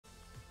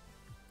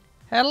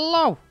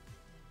Hello!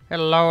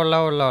 Hello,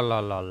 hello, hello,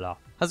 hello, hello, hello.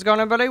 How's it going,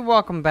 everybody?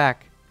 Welcome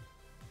back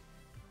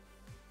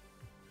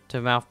to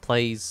MALF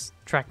Plays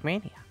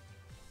Trackmania.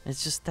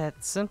 It's just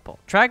that simple.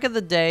 Track of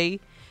the day,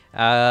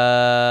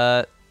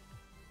 July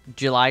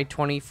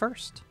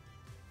 21st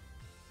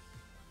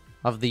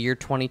of the year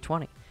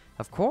 2020.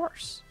 Of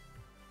course.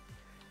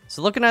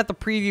 So looking at the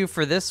preview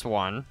for this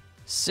one,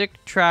 Sick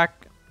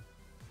Trackmanius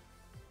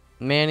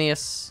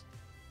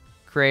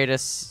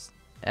Creatus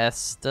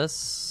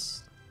Estus.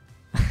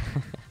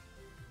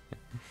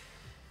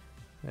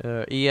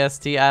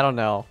 EST, I don't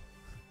know.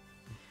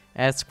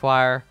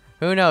 Esquire,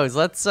 who knows?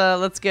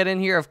 Let's get in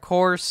here. Of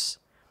course,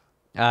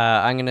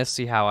 I'm gonna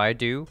see how I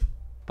do,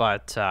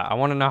 but I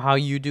want to know how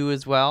you do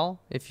as well.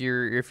 If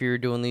you're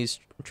doing these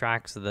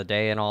tracks of the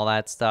day and all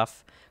that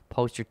stuff,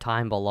 post your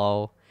time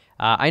below.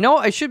 I know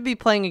I should be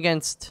playing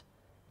against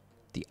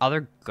the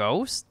other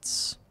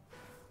ghosts.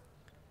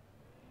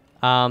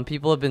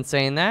 People have been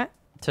saying that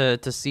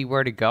to see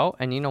where to go,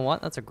 and you know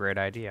what? That's a great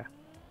idea.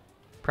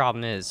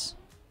 Problem is,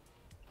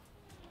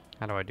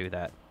 how do I do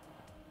that?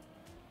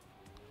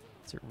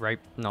 Is it right?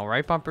 No,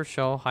 right bumper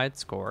show, hide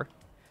score.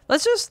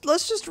 Let's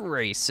just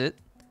race it.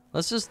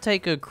 Let's just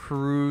take a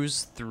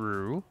cruise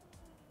through.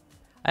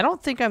 I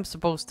don't think I'm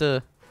supposed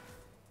to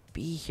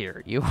be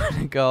here. You want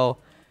to go?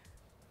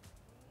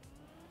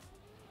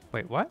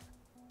 Wait, what?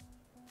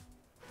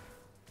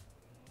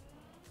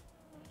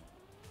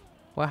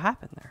 What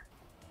happened there?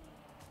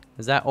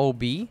 Is that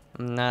OB?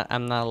 I'm not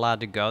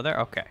allowed to go there.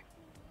 Okay.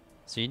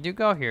 So you do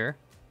go here.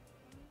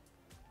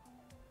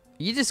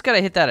 You just gotta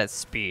hit that at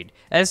speed.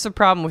 That's the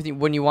problem with you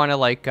when you want to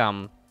like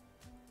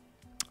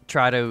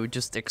try to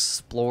just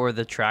explore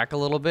the track a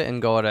little bit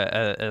and go at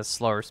a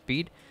slower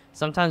speed.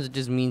 Sometimes it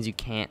just means you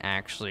can't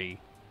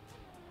actually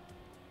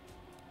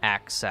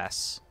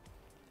access.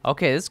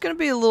 Okay, this is gonna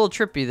be a little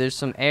trippy. There's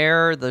some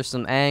air. There's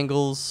some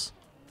angles.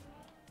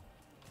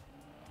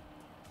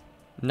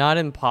 Not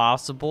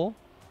impossible,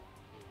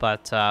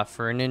 but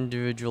for an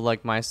individual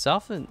like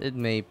myself, it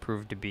may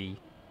prove to be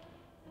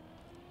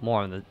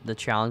more on the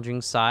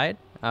challenging side.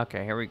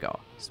 Okay, here we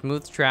go.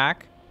 Smooth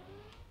track.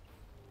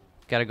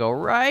 Gotta go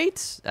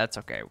right. That's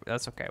okay.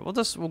 That's okay.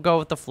 We'll go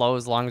with the flow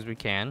as long as we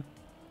can.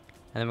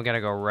 And then we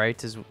gotta go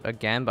right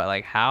again, but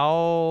like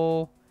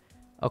how?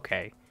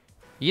 Okay.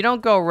 You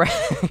don't go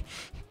right.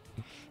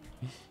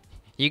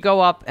 You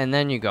go up and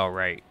then you go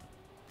right.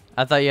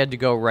 I thought you had to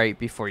go right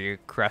before you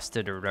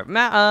crested or whatever.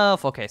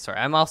 MALF. Okay, sorry.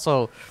 I'm not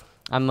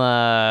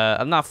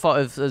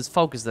as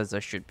focused as I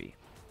should be.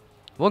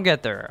 We'll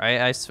get there.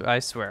 I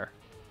swear.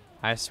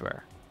 I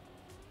swear.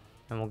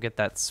 And we'll get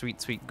that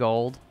sweet, sweet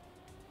gold.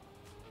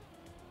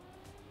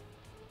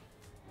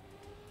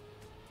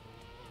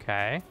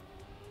 Okay.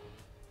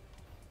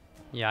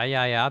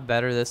 Yeah.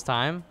 Better this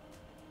time.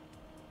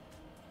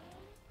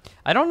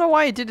 I don't know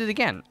why I did it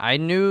again. I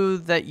knew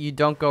that you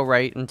don't go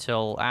right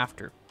until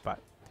after, but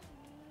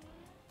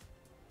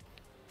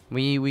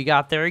we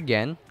got there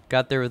again.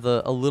 Got there with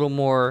a little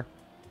more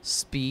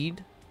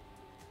speed,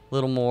 a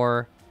little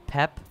more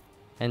pep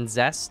and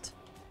zest.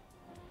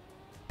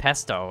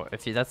 Pesto.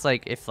 That's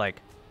like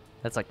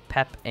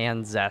pep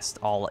and zest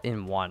all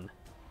in one.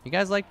 You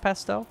guys like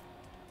pesto?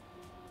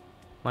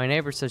 My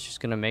neighbor says she's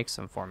gonna make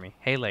some for me.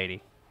 Hey,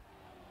 lady.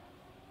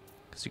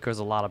 Because she grows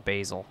a lot of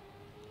basil.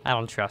 I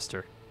don't trust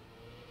her.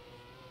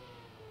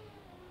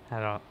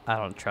 I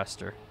don't trust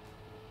her.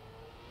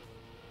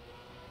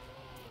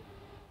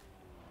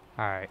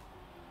 All right.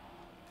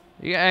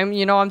 Yeah,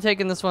 I'm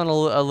taking this one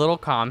a little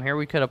calm here.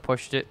 We could have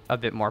pushed it a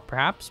bit more,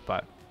 perhaps,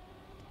 but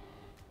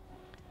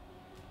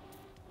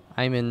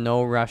I'm in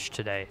no rush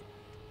today.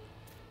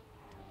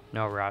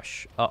 No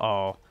rush.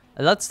 Uh-oh.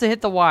 Let's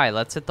hit the Y.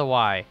 Let's hit the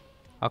Y.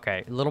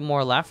 Okay, a little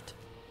more left.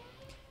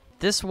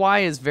 This Y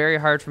is very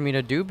hard for me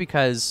to do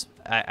because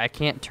I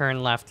can't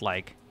turn left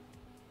like.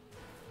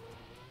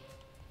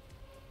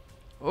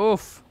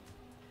 Oof.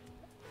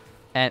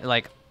 And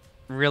like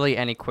really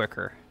any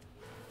quicker.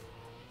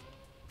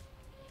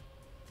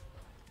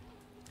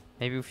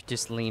 Maybe if we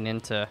just lean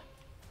into.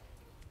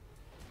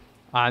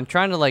 I'm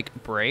trying to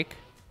like brake.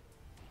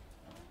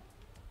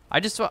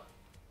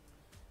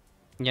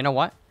 You know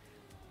what?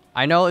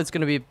 I know it's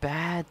gonna be a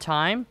bad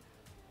time.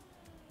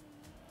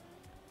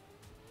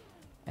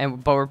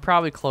 But we're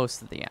probably close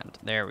to the end.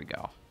 There we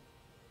go.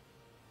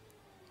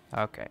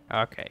 Okay.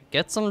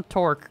 Get some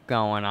torque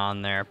going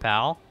on there,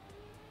 pal.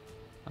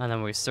 And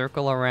then we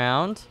circle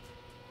around.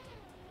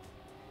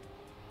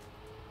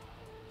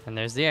 And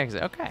there's the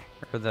exit. Okay.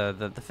 Or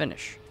the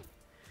finish.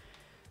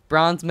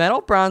 Bronze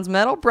medal, bronze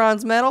medal,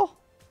 bronze medal.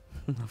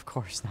 Of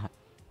course not.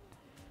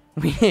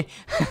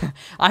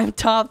 I'm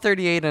top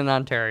 38 in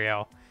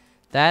Ontario.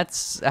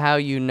 That's how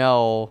you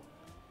know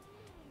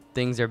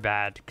things are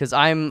bad. Because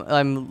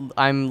I'm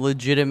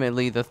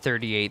legitimately the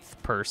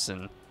 38th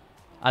person.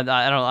 I'm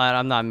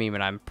not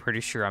memeing. I'm pretty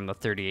sure I'm the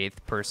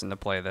 38th person to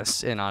play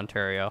this in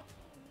Ontario.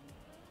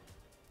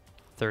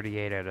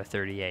 38 out of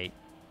 38.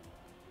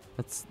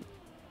 That's.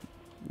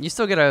 You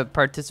still get a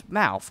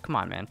MALF, come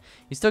on, man.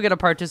 You still get a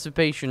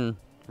participation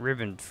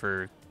ribbon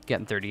for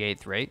getting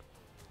 38th, right?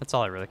 That's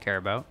all I really care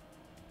about.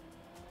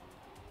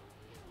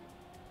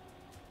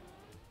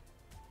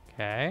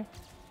 Okay.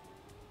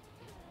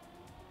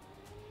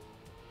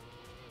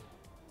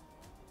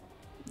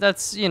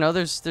 That's, you know,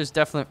 there's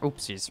definitely,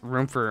 oopsies,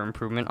 room for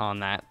improvement on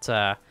that,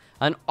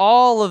 on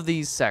all of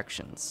these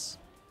sections.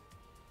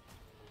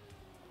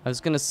 I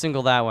was gonna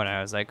single that one.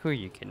 I was like, who are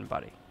you kidding,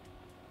 buddy?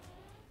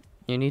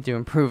 You need to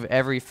improve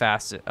every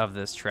facet of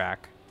this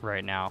track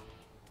right now.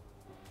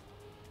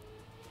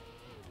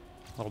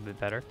 A little bit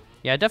better.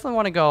 Yeah, I definitely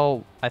want to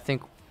go, I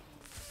think,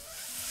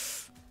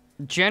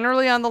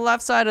 generally on the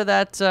left side of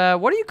that,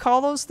 what do you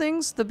call those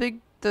things?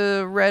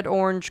 The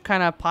red-orange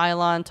kind of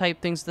pylon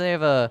type things. Do they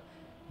have a,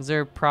 is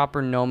there a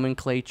proper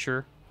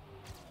nomenclature?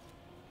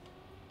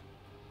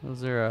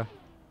 Is there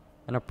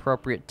an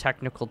appropriate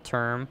technical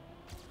term?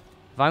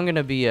 If I'm going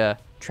to be a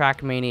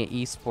Trackmania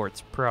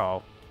esports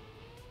pro.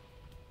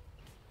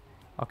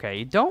 Okay,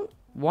 you don't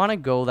want to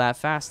go that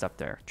fast up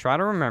there. Try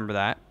to remember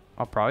that.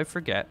 I'll probably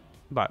forget,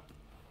 but...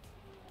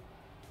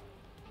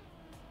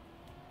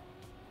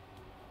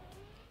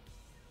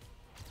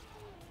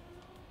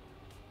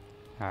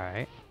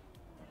 Alright.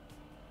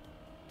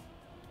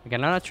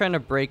 Again, I'm not trying to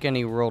break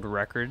any world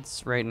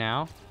records right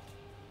now.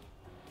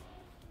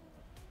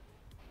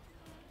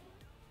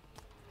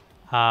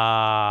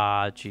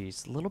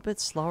 Geez, a little bit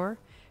slower.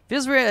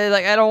 Feels really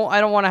like I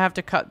don't want to have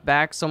to cut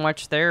back so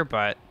much there,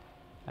 but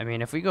I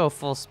mean, if we go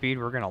full speed,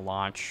 we're gonna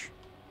launch.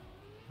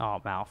 Oh,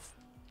 MALF,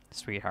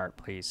 sweetheart,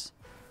 please.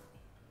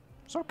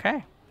 It's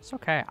okay. It's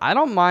okay. I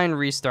don't mind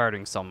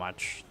restarting so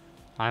much.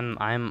 I'm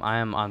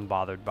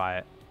unbothered by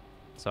it.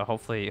 So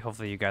hopefully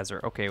you guys are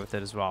okay with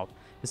it as well.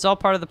 It's all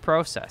part of the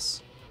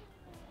process.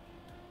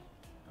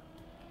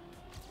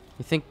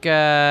 You think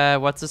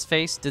what's his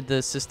face did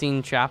the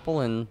Sistine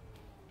Chapel in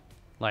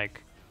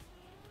like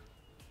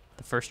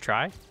the first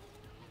try?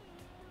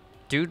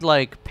 Dude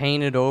like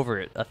painted over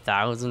it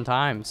 1,000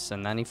 times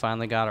and then he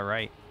finally got it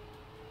right.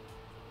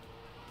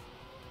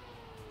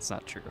 It's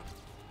not true.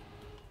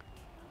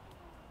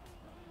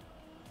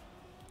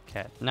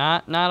 Okay,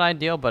 not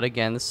ideal, but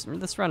again,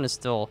 this run is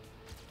still,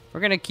 we're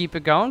gonna keep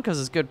it going because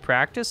it's good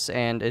practice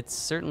and it's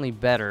certainly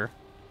better.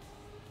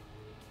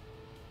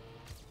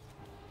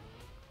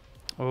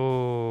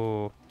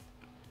 Oh,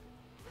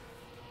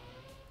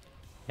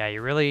 yeah,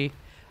 you really,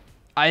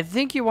 I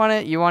think you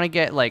want to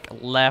get like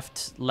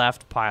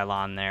left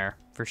pylon there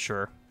for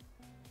sure,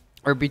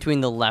 or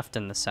between the left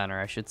and the center,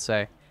 I should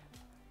say.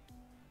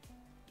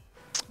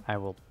 I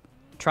will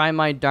try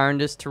my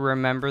darndest to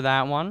remember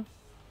that one.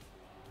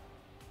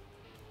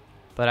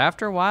 But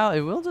after a while, it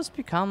will just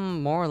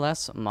become more or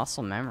less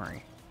muscle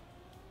memory.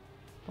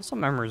 Muscle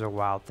memory is a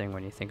wild thing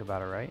when you think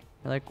about it, right?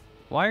 You're like,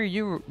 why are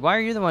you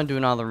the one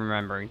doing all the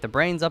remembering? The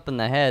brain's up in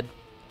the head.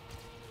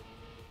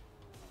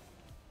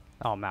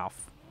 Oh, MALF.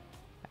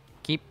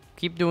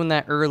 Keep doing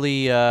that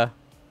early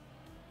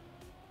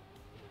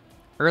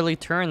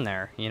turn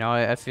there. You know,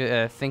 I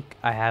think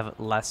I have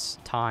less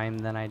time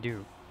than I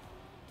do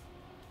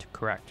to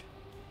correct.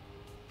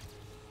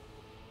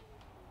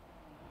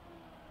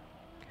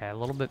 Okay, a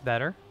little bit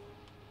better.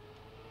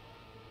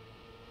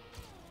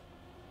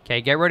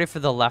 Okay, get ready for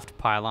the left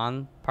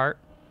pylon part.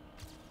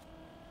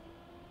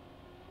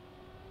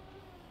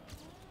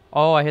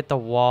 Oh, I hit the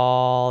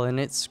wall and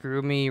it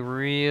screwed me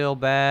real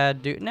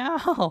bad, dude.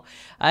 No,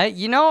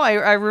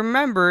 I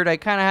remembered I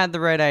kind of had the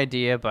right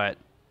idea, but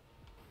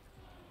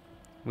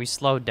we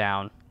slowed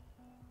down.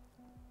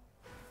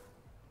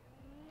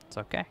 It's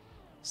okay.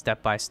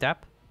 Step by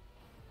step.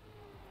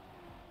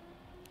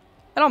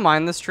 I don't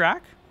mind this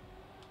track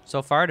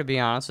so far, to be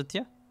honest with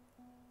you.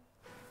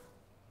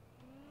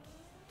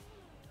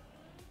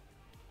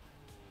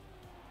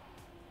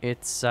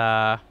 It's, you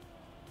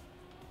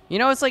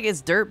know, it's like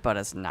it's dirt, but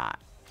it's not.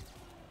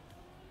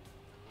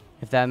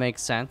 If that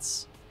makes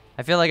sense.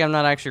 I feel like I'm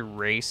not actually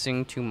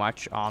racing too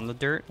much on the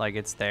dirt. Like,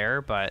 it's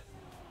there, but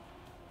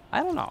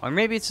I don't know. Or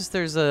maybe it's just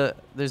there's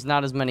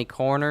not as many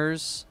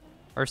corners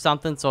or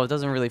something, so it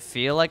doesn't really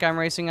feel like I'm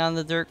racing on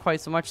the dirt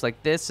quite so much.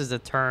 Like, this is a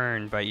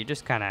turn, but you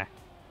just kind of,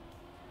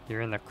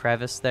 you're in the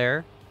crevice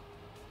there.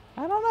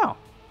 I don't know.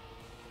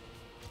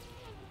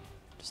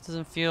 Just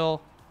doesn't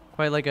feel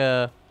quite like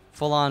a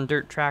full-on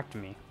dirt track to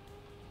me.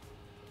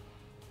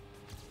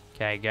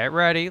 Okay, get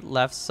ready.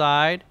 Left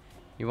side.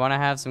 You want to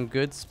have some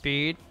good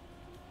speed.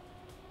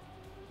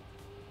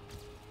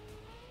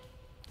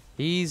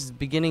 He's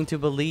beginning to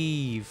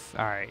believe.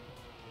 All right.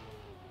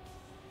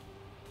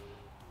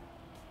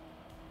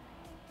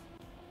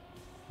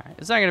 All right.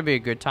 It's not going to be a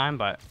good time,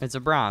 but it's a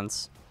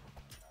bronze.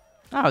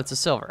 Oh, it's a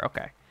silver.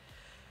 Okay.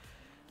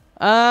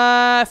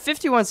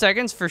 51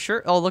 seconds for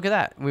sure. Oh, look at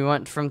that. We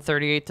went from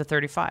 38 to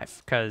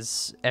 35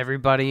 because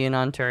everybody in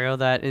Ontario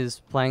that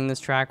is playing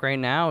this track right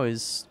now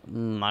is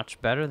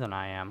much better than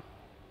I am.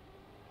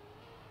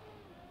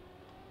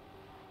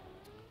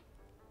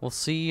 We'll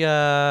see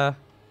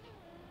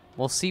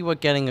what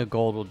getting a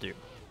gold will do.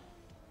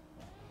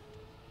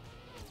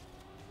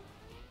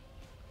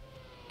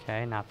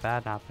 Okay, not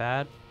bad, not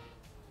bad.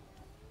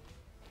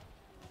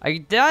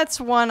 That's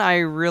one I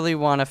really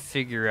want to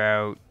figure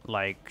out.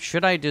 Like,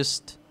 should I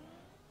just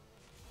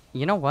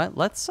You know what?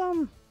 Let's, how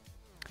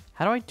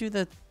do I do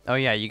the... Oh,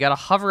 yeah, you gotta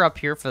hover up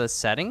here for the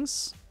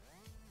settings.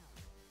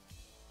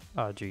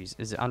 Oh, geez.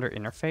 Is it under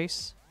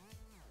interface?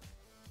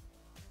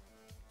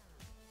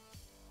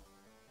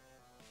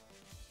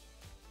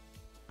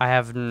 I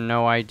have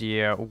no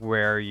idea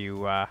where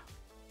you,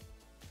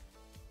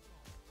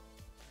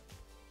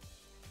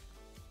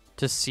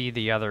 to see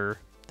the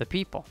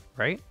people,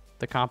 right?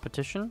 The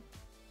competition.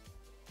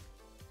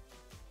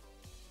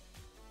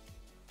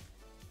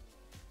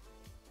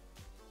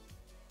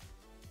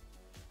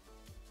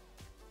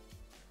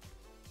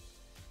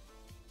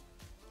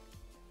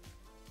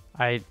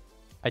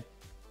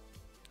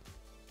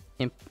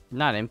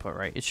 Not input,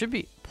 right? It should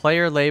be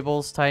player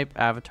labels type,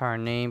 avatar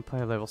name,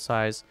 player label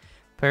size,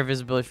 player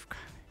visibility,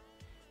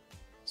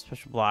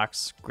 special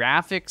blocks,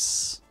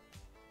 graphics,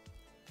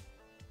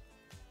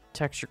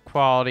 texture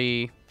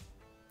quality,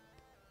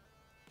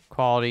 it's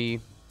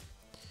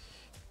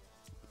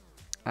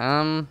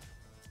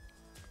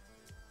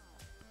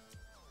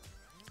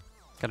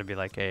gotta be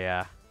like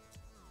a,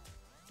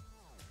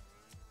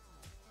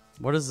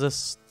 what is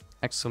this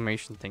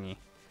exclamation thingy?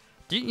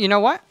 You know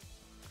what?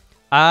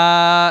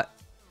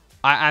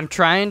 I'm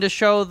trying to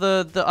show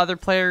the other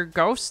player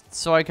ghost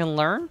so I can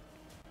learn.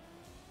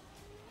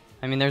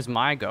 I mean, there's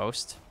my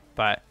ghost,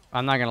 but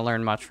I'm not gonna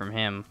learn much from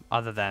him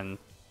other than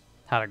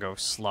how to go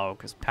slow,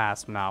 because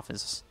past MALF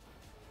is,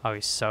 oh,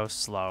 he's so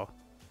slow.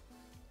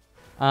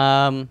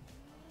 If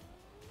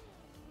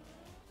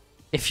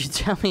you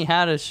tell me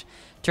how to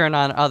turn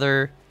on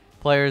other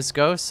players'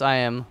 ghosts, I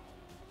am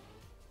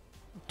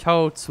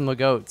totes my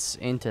goats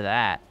into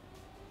that.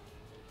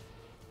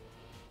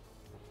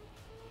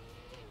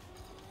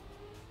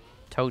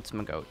 Totes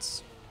my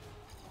goats.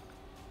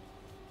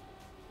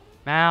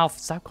 MALF,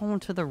 stop going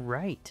to the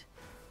right.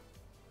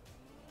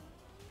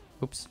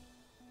 Oops.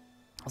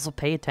 Also,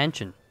 pay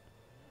attention.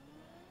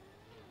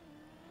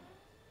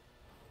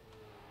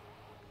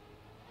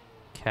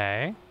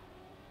 Okay.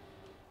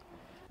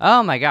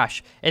 Oh my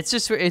gosh. It's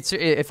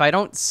if I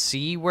don't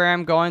see where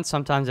I'm going,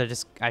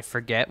 sometimes I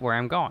forget where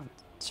I'm going.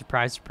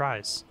 Surprise,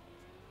 surprise.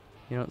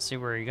 You don't see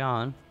where you're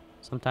going.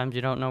 Sometimes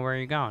you don't know where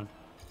you're going.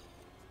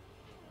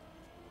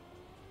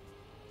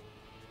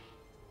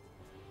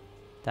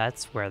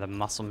 That's where the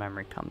muscle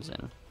memory comes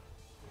in.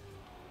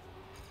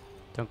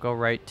 Don't go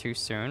right too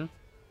soon.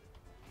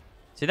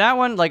 See that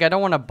one? Like, I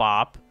don't want to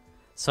bop.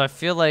 So I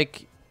feel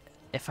like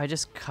if I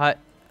just cut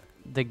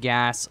the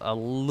gas a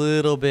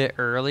little bit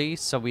early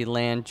so we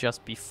land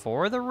just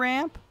before the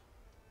ramp.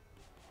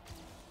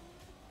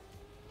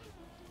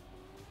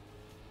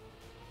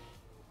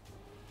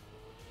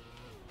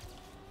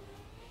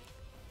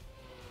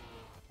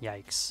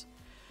 Yikes.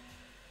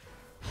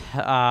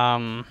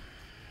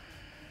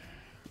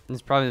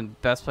 It's probably the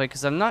best play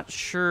because I'm not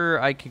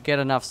sure I could get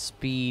enough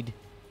speed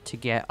to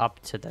get up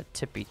to the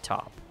tippy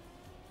top.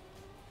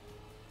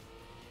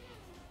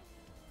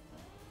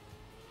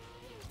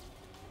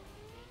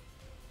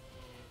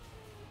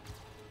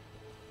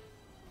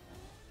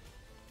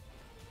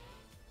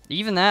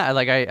 Even that,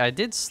 I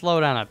did slow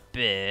down a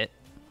bit.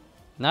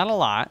 Not a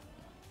lot.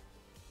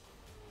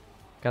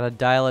 Gotta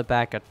dial it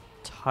back a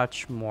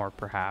touch more,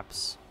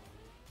 perhaps.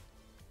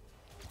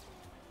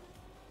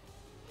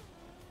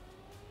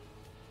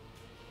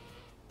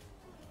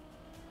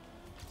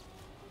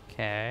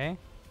 Okay.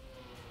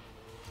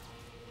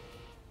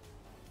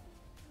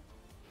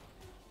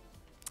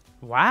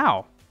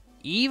 Wow.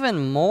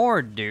 Even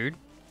more, dude.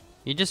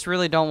 You just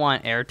really don't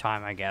want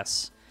airtime, I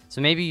guess.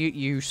 So maybe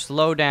you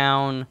slow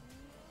down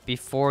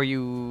before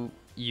you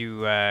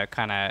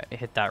kind of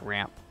hit that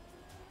ramp.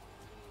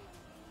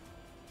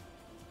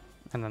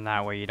 And then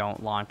that way you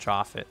don't launch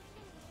off it.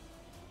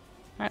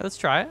 All right, let's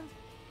try it.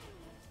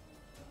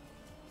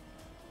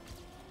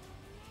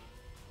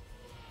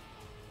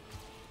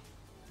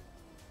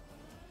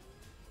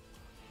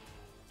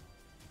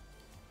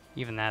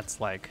 Even that's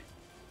like...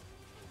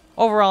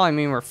 Overall, I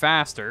mean, we're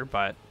faster,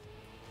 but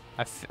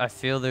I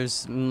feel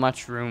there's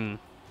much room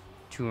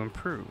to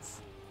improve.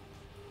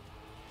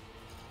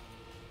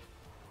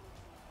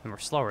 And we're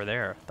slower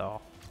there,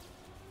 though.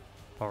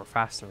 But we're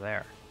faster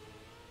there.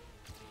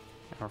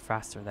 And we're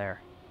faster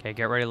there. Okay,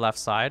 get ready left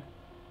side.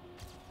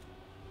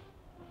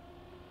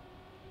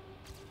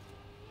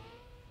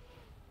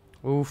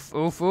 Oof,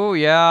 oof, ooh,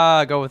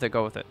 yeah, go with it,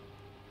 go with it.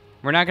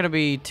 We're not going to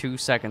be 2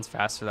 seconds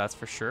faster, that's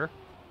for sure.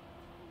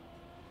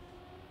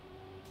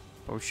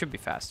 But we should be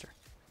faster.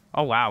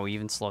 Oh, wow, we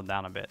even slowed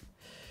down a bit.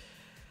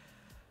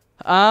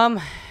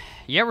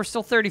 Yeah, we're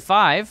still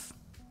 35.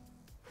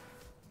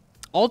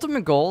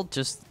 Ultimate goal,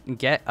 just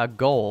get a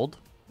gold.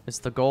 It's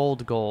the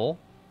gold goal.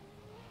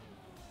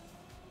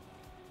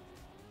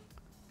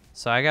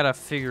 So I gotta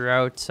figure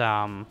out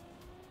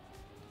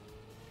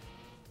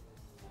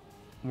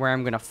where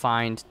I'm gonna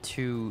find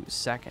 2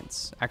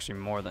 seconds. Actually,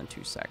 more than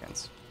 2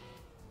 seconds.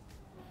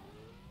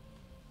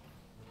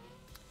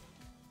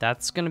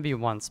 That's gonna be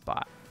one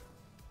spot.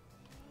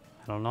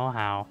 I don't know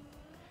how,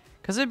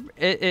 cause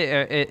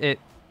it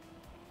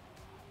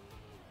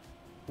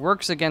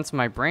works against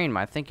my brain,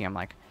 my thinking. I'm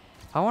like,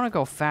 if I want to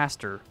go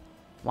faster,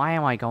 Why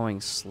am I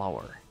going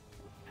slower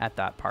at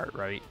that part,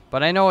 right?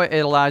 But I know it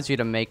allows you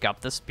to make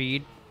up the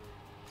speed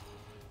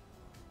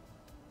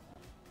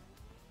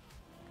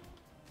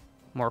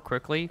more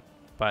quickly,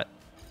 but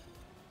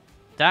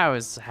that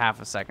was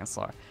half a second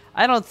slower.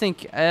 I don't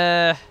think,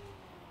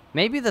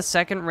 maybe the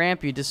second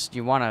ramp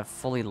you want to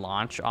fully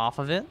launch off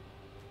of it.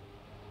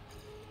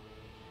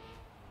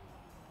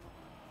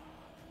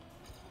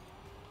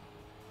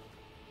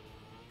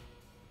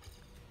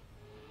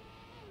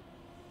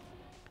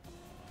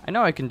 I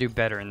know I can do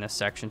better in this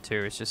section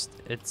too. It's just,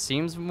 it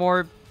seems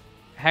more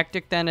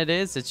hectic than it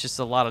is. It's just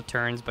a lot of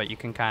turns, but you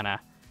can kind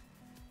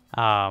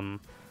of,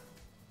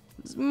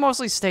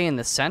 mostly stay in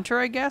the center,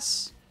 I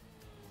guess.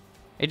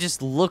 It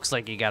just looks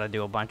like you got to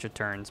do a bunch of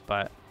turns,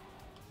 but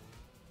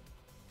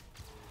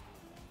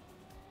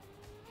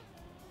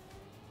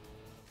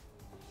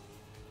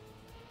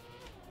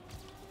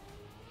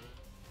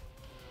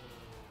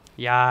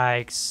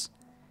yikes.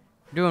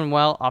 Doing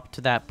well up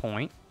to that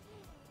point,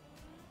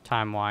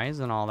 time-wise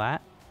and all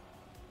that.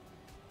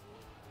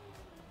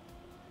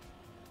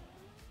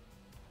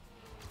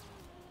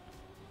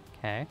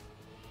 Okay.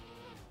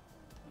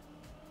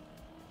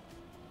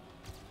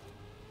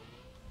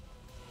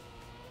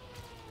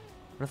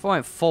 What if I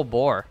went full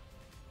bore?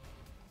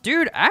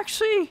 Dude,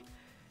 actually,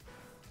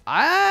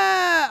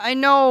 I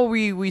know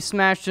we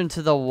smashed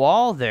into the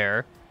wall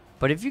there,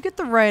 but if you get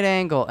the right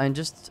angle and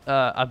just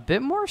a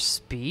bit more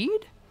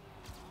speed,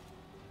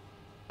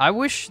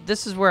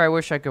 this is where I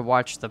wish I could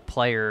watch the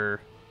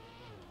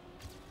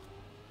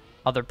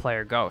other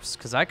player ghosts,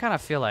 because I kind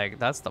of feel like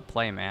that's the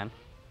play, man.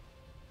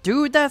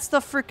 Dude, that's the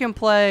freaking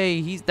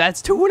play.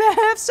 That's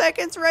 2.5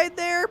 seconds right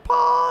there,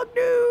 Pog,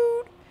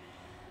 dude.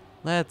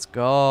 Let's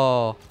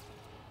go.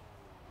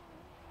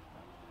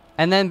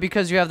 And then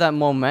because you have that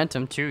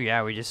momentum too,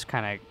 yeah, we just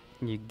kind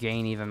of, you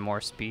gain even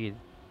more speed.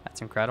 That's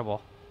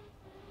incredible.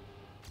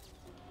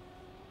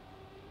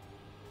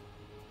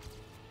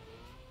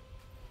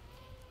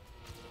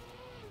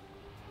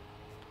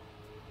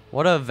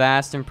 What a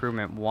vast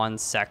improvement one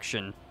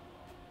section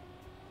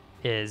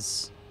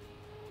is.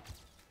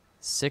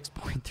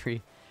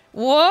 6.3.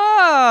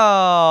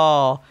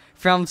 Whoa!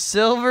 From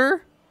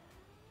silver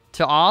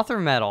to author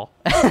medal.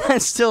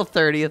 Still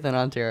 30th in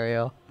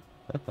Ontario.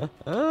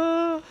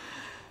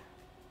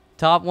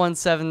 Top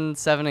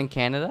 177 in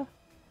Canada.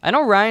 I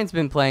know Ryan's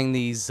been playing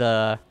these,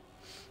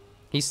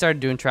 he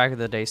started doing track of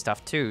the day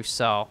stuff too,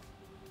 so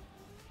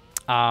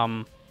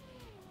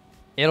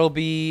it'll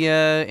be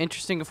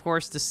interesting, of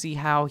course, to see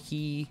how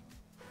he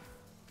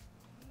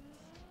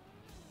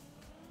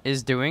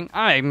is doing.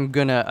 I'm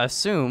gonna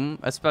assume,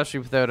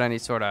 especially without any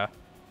sort of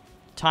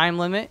time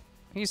limit,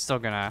 he's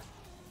gonna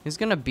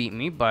beat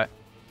me, but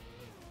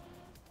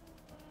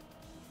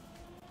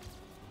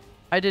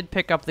I did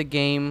pick up the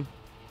game.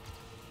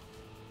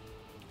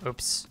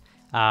 Oops.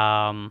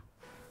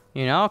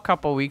 You know, a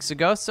couple weeks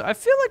ago, so I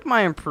feel like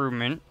my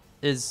improvement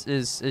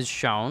is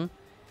shown.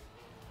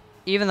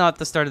 Even though at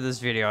the start of this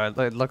video,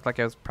 it looked like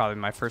it was probably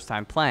my first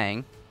time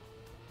playing.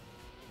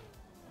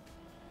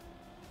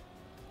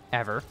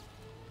 Ever.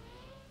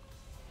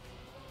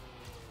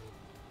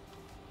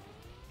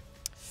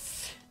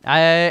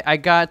 I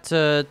got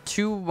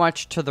too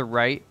much to the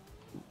right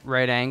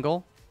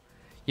angle.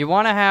 You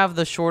want to have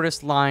the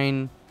shortest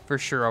line for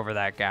sure over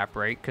that gap,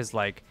 right? Because,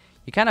 like,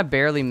 you kind of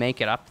barely make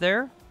it up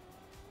there.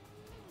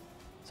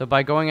 So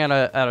by going at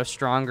a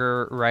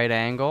stronger right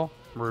angle,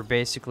 we're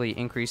basically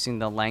increasing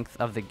the length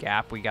of the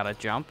gap we got to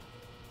jump.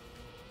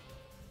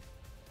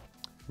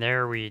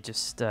 There we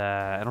just,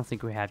 I don't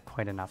think we had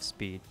quite enough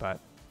speed, but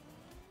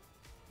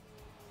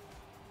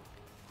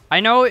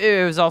I know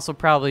it was also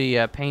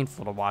probably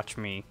painful to watch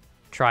me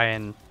try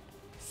and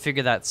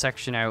figure that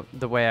section out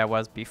the way I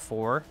was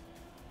before.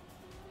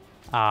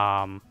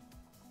 You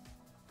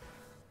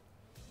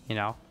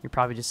know, you're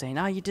probably just saying,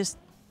 "Oh,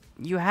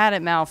 you had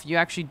it, MALF. You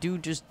actually do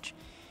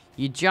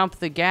you jump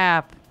the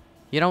gap.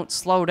 You don't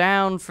slow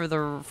down for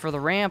the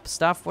ramp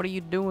stuff. What are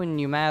you doing,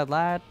 you mad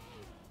lad?"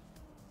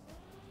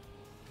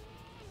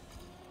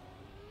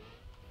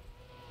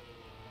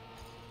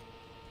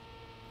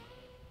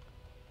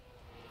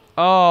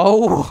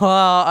 Oh,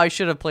 I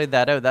should have played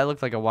that out. That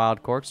looked like a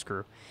wild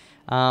corkscrew.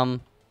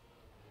 But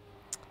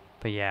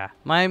yeah,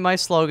 my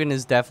slogan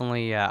is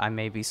definitely I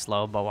may be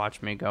slow, but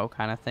watch me go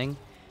kind of thing.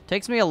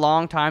 Takes me a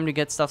long time to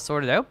get stuff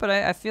sorted out, but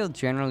I feel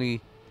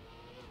generally,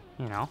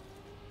 you know,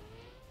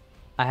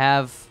 I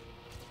have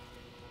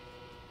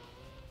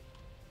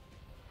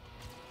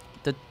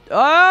the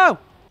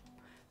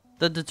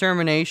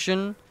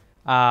determination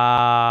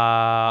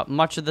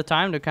much of the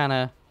time to kind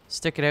of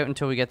stick it out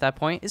until we get that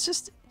point. It's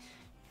just,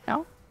 you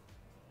know,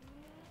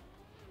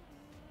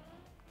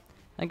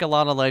 I think a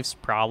lot of life's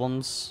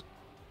problems,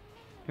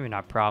 maybe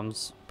not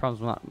problems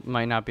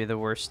might not be the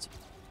worst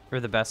or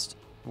the best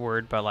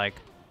word, but like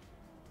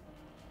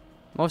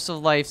most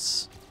of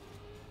life's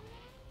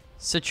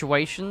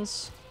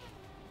situations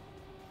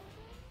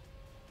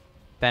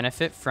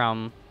benefit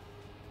from,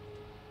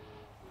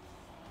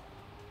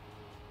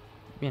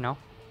 you know,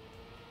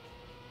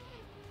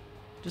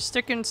 just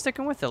sticking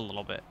with it a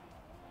little bit.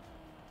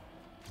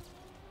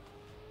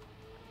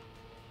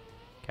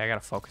 Okay, I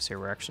gotta focus here.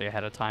 We're actually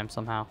ahead of time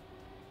somehow.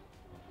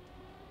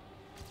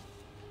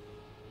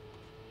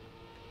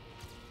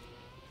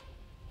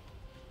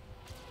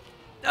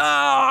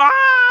 Oh,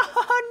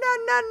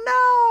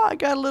 no. I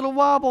got a little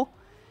wobble.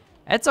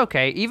 It's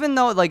okay. Even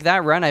though, like,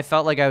 that run, I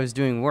felt like I was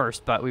doing worse,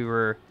 but we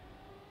were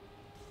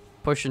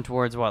pushing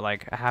towards, what,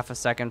 like a half a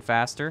second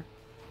faster?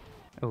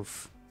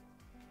 Oof.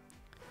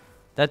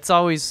 That's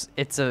always,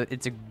 it's a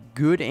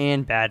good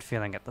and bad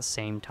feeling at the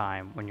same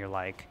time when you're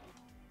like,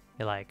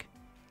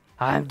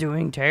 I'm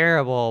doing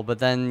terrible. But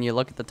then you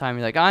look at the time,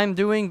 you're like, I'm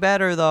doing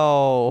better,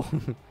 though.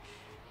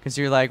 Because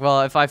you're like,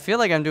 well, if I feel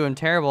like I'm doing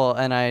terrible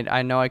and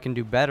I know I can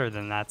do better,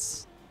 then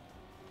it's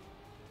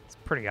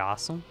pretty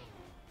awesome.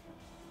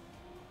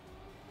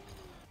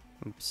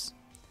 Oops.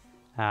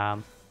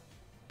 But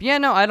yeah,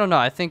 no, I don't know.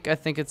 I think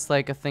it's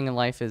like a thing in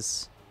life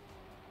is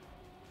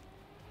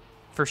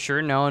for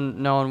sure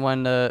knowing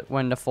when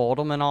to fold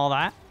them and all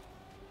that.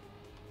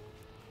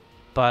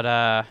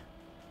 But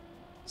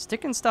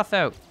sticking stuff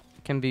out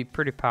can be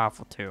pretty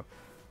powerful too.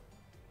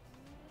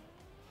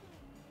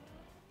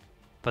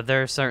 But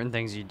there are certain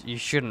things you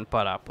shouldn't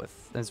put up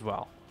with as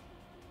well.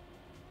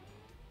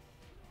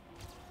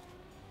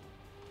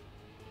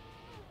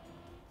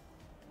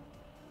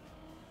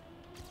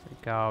 There we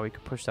go. We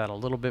could push that a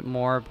little bit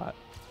more, but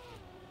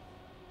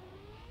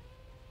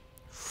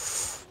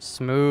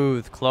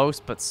smooth,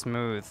 close but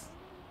smooth.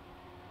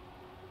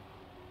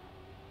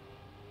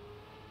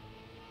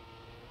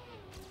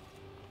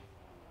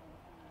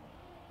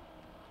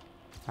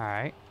 All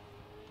right,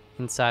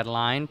 inside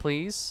line,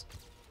 please.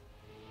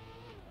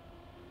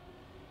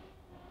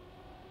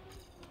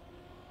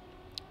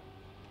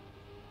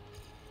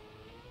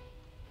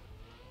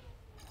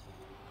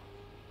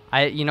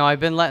 I've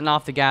been letting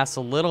off the gas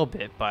a little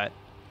bit, but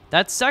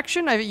that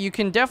section, you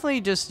can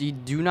definitely you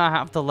do not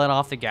have to let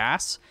off the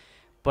gas.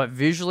 But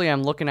visually,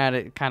 I'm looking at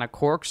it kind of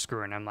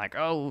corkscrewing. I'm like,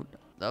 oh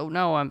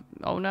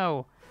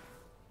no.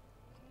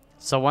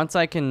 So once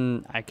I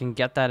can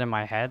get that in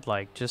my head,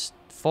 like just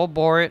full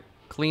bore it,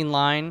 clean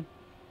line.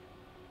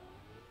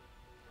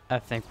 I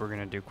think we're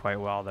gonna do quite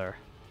well there.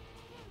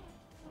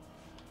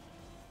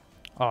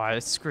 Oh, I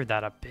screwed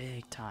that up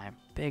big time,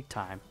 big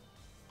time.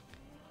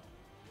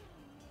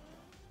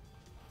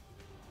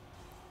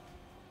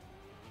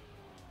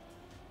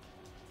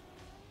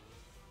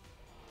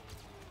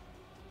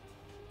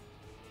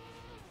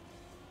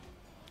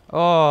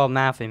 Oh,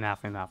 Maffy.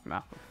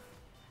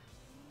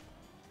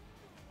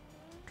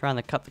 Trying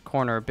to cut the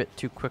corner a bit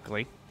too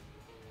quickly.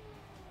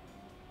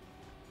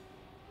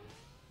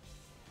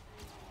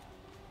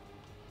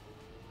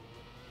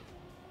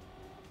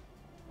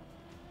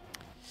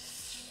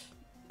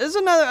 There's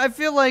another, I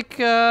feel like,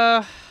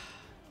 yeah,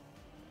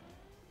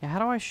 how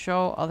do I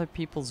show other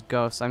people's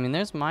ghosts? I mean,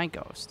 there's my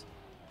ghost.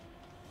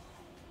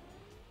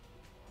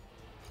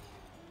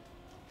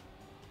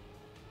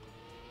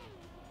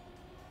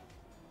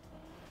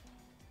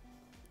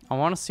 I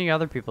want to see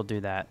other people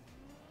do that.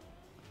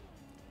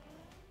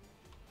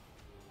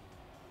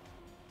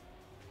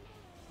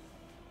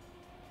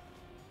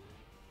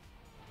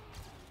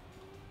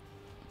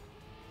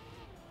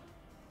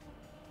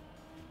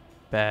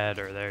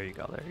 Better. There you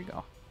go. There you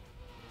go.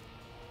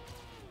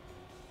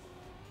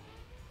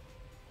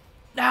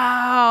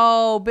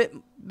 No,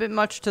 bit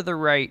much to the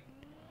right.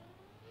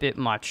 Bit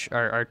much.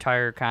 Our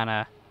tire kind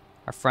of,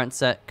 our front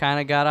set kind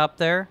of got up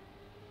there.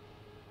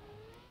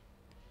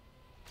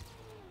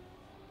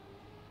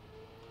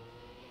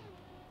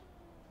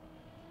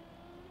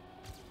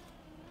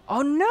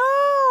 Oh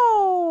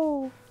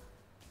no!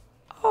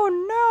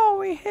 Oh no,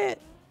 we hit.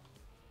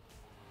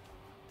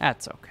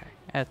 That's okay.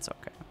 That's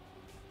okay.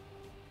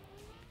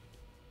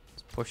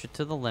 Let's push it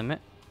to the limit.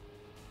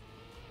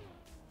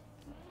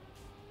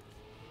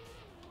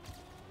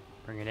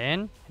 Bring it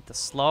in. Hit the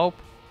slope.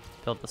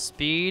 Build the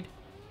speed.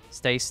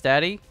 Stay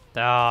steady.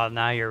 Oh,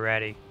 now you're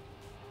ready.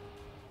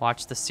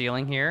 Watch the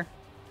ceiling here.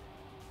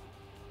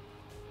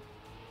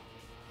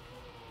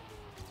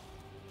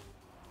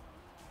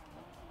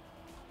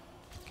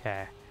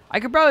 Okay.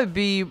 I could probably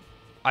be...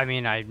 I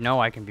mean, I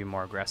know I can be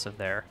more aggressive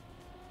there.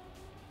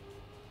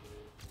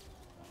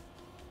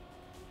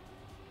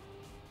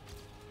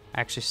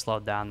 I actually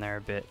slowed down there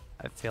a bit.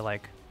 I feel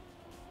like...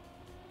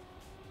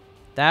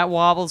 that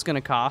wobble's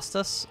gonna cost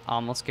us.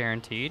 Almost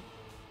guaranteed.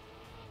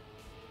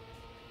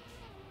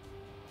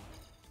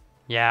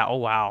 Yeah, oh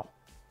wow.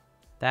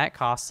 That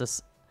cost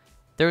us...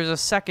 there was a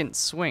second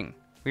swing.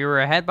 We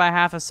were ahead by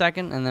half a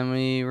second, and then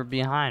we were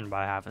behind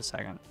by half a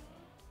second.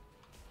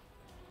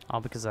 All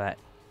because of that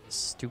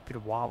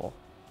stupid wobble.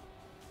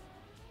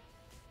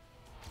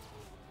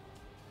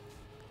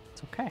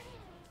 It's okay.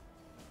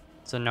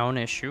 It's a known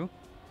issue.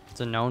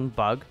 It's a known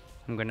bug.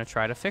 I'm gonna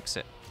try to fix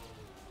it.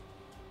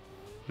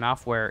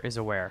 Malware is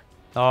aware.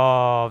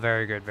 Oh,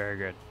 very good, very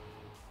good.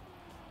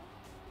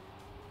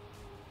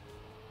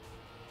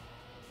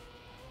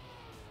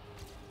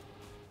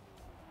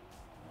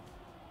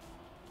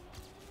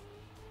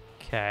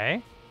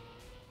 Okay.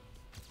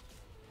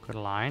 Good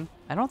line.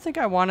 I don't think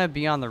I want to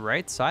be on the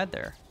right side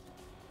there.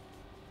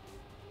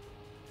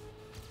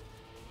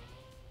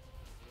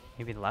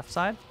 Maybe left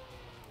side?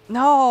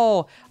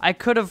 No! I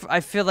could have...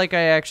 I feel like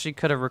I actually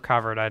could have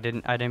recovered. I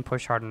didn't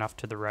push hard enough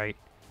to the right.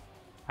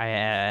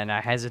 And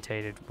I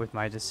hesitated with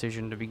my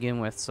decision to begin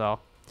with, so...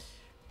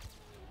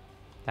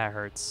 That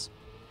hurts.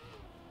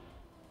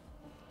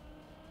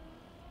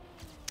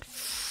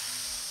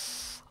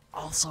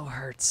 Also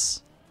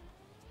hurts.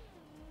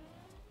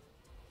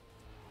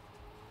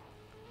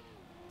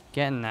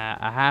 Getting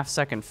a half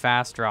second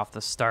faster off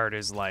the start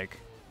is like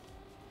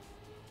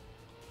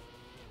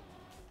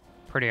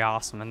pretty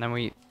awesome, and then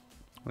we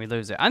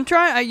lose it. I'm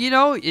trying, you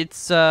know,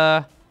 it's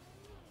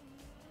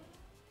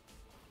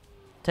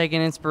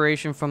taking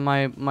inspiration from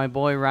my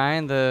boy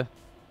Ryan. The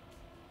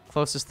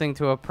closest thing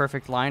to a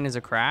perfect line is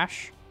a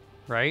crash,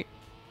 right?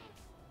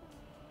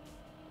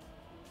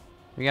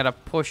 We gotta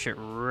push it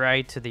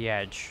right to the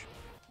edge.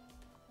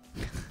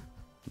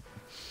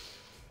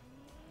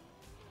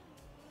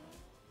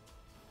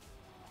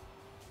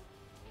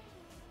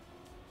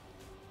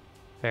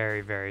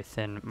 Very, very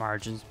thin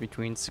margins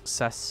between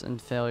success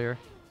and failure.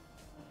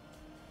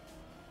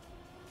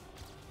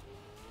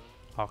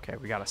 Okay,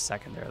 we got a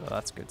second there, though.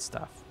 That's good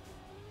stuff.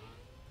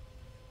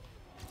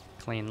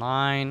 Clean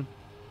line.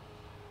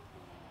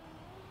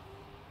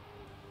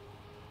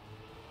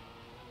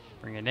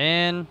 Bring it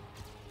in.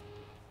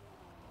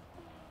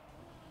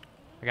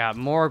 I got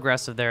more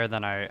aggressive there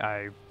than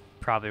I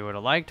probably would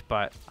have liked,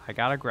 but I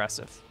got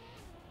aggressive.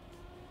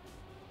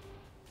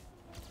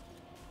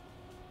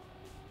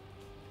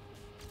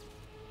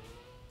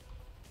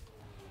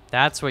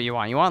 That's what you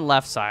want. You want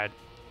left side.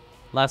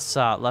 Less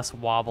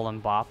wobble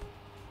and bop.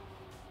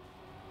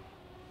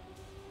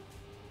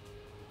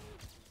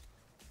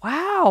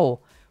 Wow!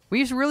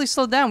 We really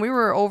slowed down. We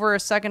were over a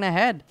second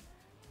ahead.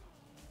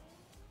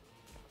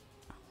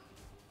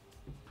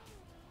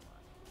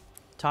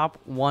 Top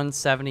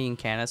 170 in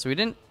Canada. So we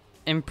didn't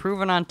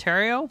improve in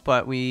Ontario,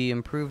 but we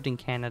improved in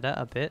Canada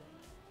a bit.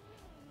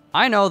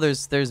 I know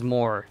there's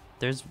more.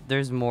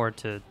 There's more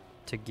to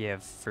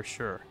give for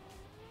sure.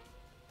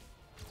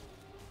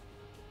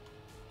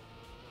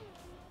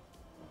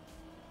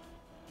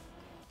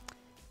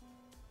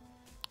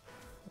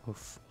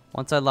 Oof.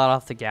 Once I let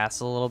off the gas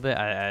a little bit,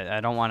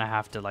 I don't want to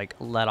have to like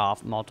let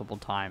off multiple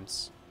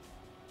times.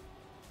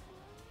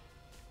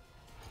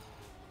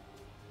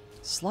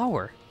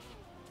 Slower.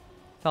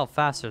 Felt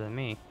faster than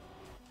me.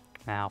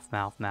 Mouth.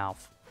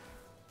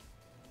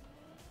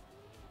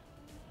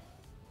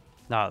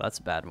 No, that's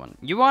a bad one.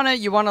 You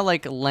wanna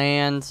like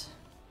land.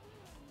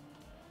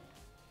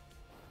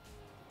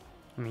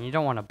 I mean, you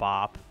don't want to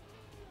bop.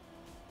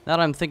 Now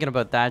that I'm thinking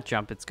about that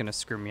jump, it's gonna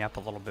screw me up a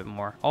little bit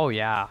more. Oh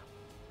yeah.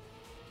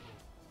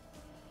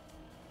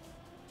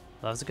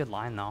 That was a good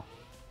line, though.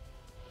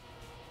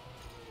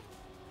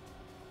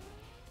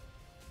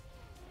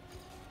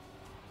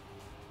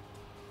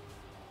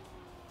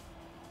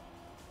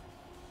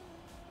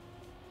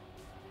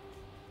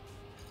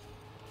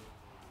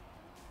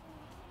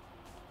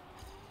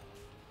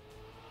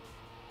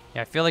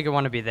 Yeah, I feel like I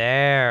want to be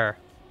there.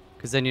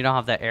 Because then you don't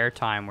have that air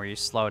time where you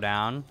slow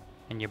down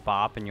and you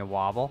bop and you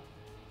wobble.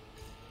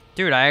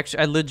 Dude, I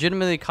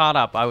legitimately caught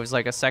up. I was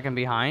like a second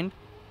behind.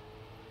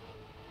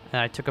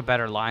 And I took a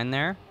better line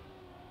there.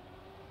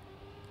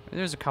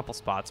 There's a couple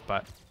spots,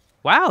 but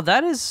wow,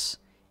 that is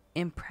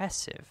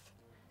impressive.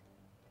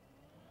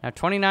 Now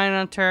 29 in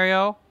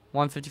Ontario,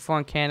 154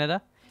 in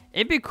Canada.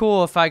 It'd be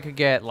cool if I could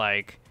get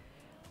like,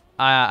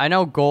 I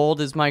know gold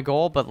is my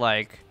goal, but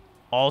like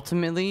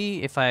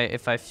ultimately, if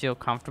I feel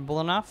comfortable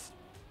enough,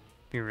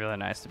 it'd be really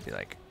nice to be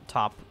like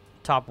top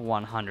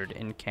 100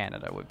 in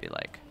Canada would be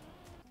like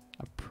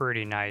a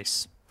pretty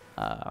nice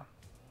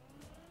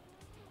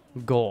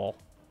goal.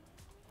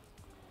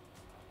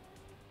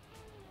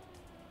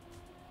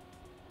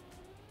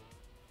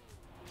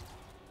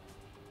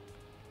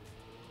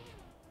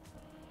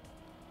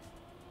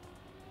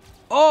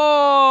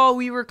 Oh,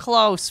 we were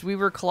close. We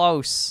were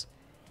close.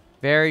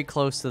 Very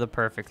close to the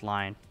perfect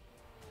line.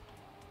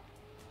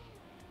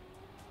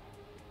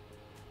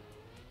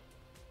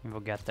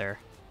 We'll get there.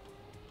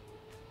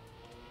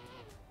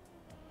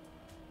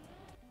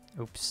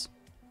 Oops.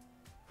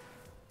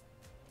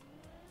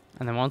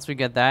 And then once we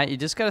get that, you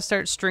just gotta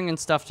start stringing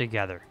stuff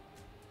together.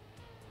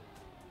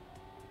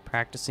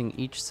 Practicing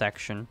each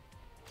section.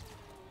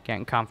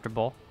 Getting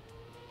comfortable.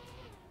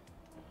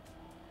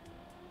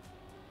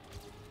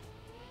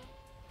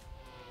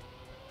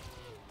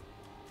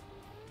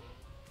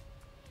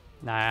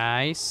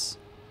 Nice.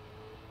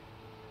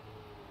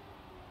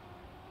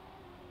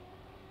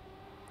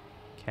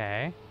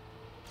 Okay.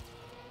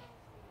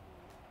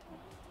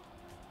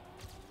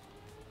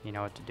 You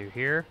know what to do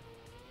here.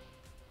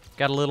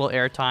 Got a little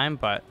air time,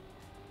 but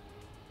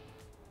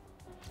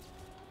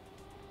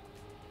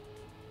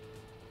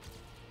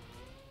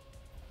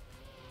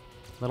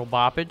little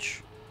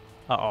boppage.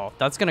 Uh-oh.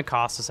 That's gonna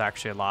cost us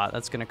actually a lot.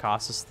 That's gonna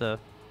cost us the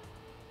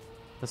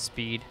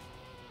speed.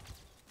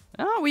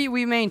 Oh,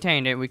 we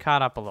maintained it. We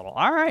caught up a little.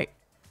 All right.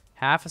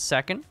 Half a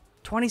second.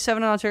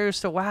 27 in Ontario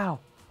still. Wow.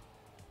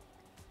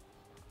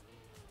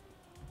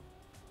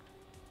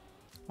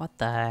 What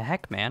the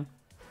heck, man?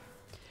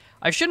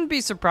 I shouldn't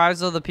be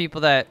surprised, though, the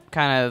people that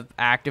kind of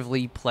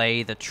actively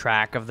play the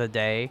track of the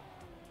day,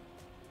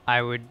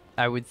 I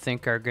would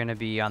think are going to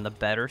be on the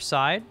better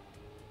side.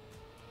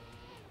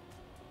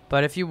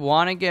 But if you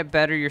want to get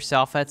better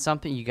yourself at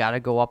something, you got to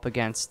go up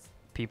against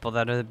people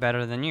that are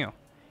better than you.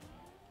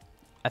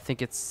 I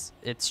think it's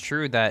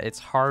true that it's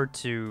hard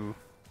to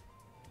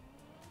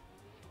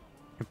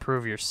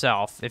improve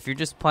yourself. If you're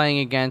just playing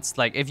against,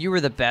 like, if you were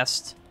the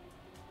best,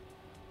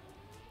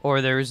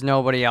 or there's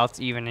nobody else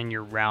even in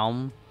your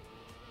realm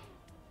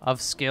of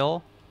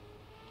skill,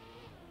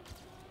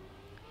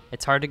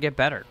 it's hard to get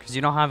better because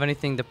you don't have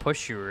anything to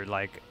push you or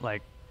like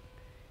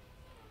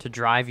to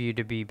drive you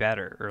to be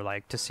better, or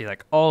like to see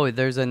like, oh,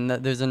 there's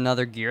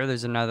another gear,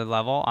 there's another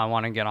level, I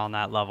want to get on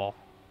that level.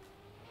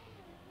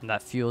 And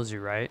that fuels you,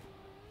 right?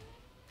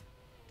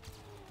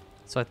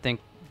 So I think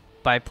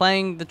by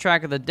playing the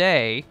track of the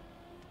day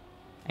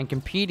and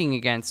competing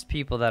against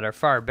people that are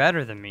far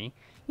better than me,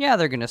 yeah,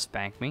 they're gonna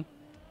spank me,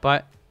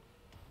 but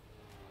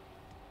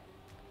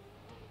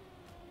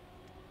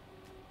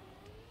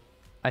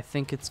I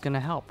think it's gonna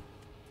help.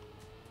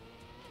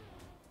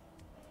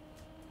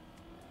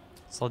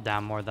 Slowed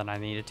down more than I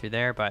needed to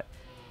there, but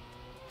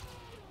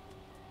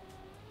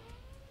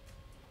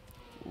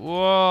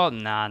whoa,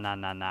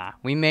 nah.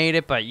 We made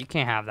it, but you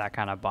can't have that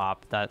kind of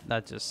bop.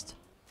 That just,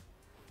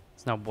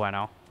 it's no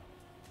bueno.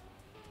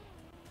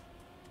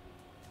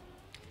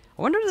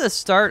 I wonder the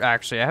start,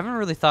 actually. I haven't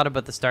really thought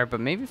about the start,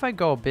 but maybe if I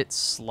go a bit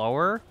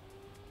slower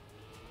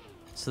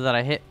so that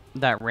I hit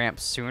that ramp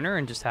sooner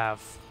and just have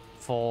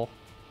full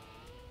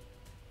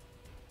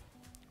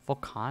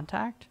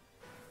contact.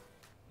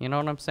 You know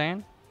what I'm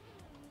saying?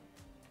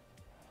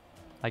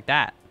 Like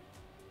that.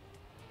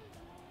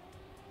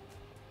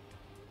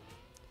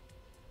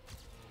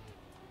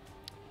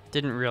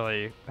 Didn't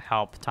really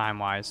help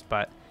time-wise,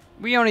 but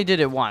we only did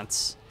it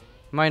once.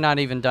 Might not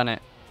even done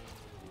it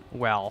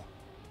well.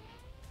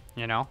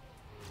 You know?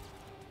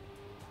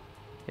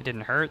 It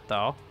didn't hurt,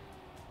 though.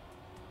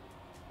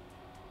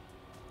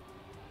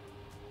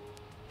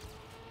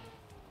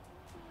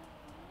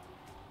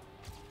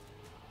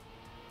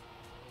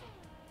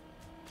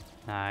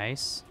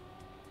 Nice.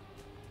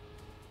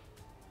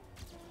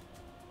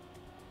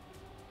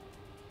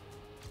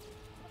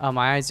 Oh,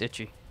 my eye's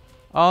itchy.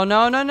 Oh, no.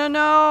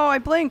 I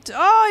blinked. Oh,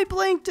 I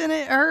blinked and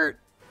it hurt.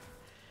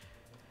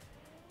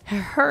 It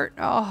hurt.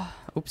 Oh,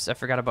 oops. I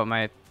forgot about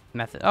my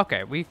method.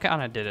 Okay, we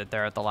kind of did it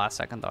there at the last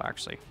second, though,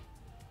 actually.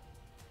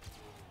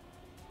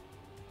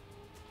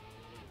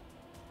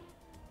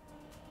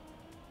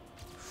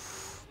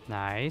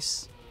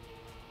 Nice.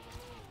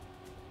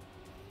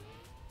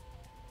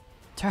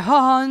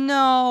 Oh,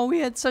 no. We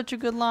had such a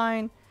good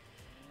line.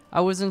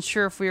 I wasn't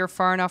sure if we were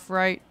far enough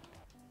right.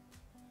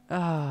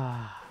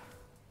 Ah.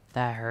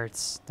 That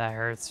hurts. That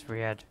hurts. We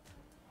had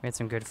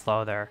some good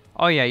flow there.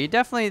 Oh yeah, you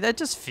definitely, that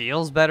just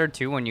feels better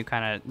too when you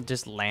kind of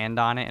just land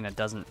on it and it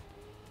doesn't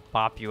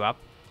pop you up.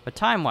 But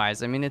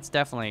time-wise, I mean, it's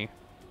definitely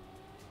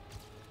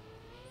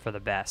for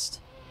the best.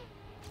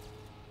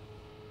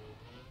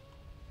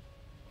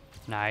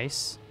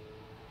 Nice.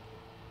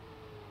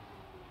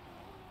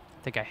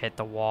 I think I hit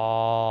the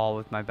wall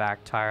with my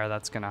back tire.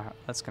 That's gonna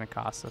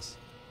cost us.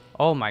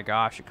 Oh my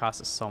gosh, it cost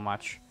us so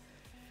much.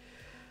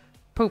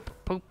 Poop.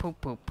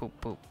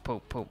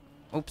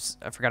 Oops,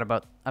 I forgot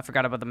about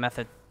the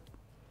method.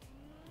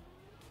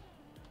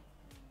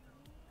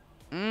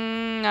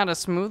 Not as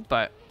smooth,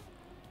 but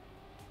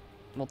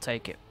we'll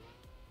take it.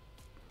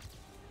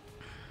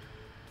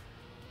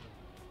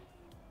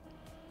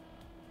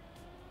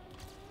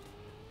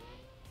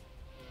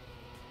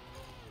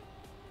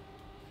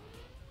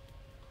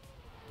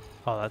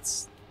 Oh,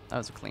 that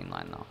was a clean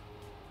line though.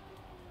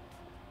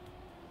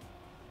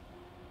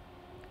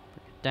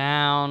 Bring it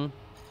down.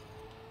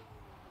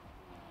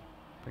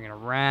 Bring it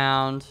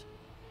around.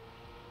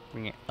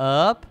 Bring it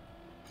up.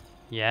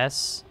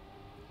 Yes.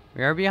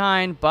 We are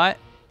behind, but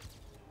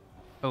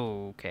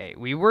okay.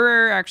 We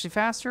were actually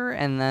faster,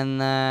 and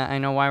then I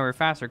know why we're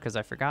faster, because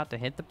I forgot to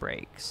hit the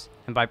brakes.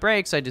 And by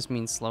brakes, I just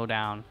mean slow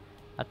down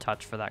a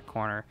touch for that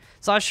corner.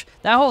 Slash,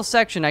 that whole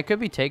section, I could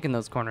be taking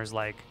those corners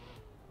like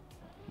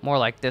more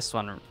like this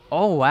one.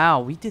 Oh,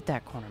 wow. We did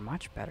that corner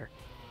much better.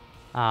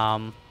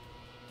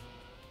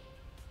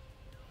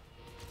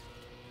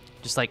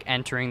 Just like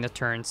entering the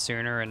turn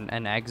sooner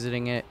and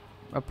exiting it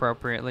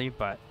appropriately,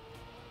 but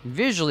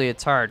visually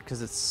it's hard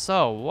because it's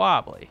so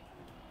wobbly.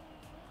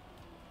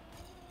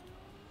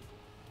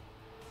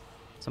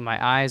 So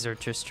my eyes are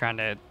just trying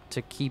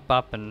to keep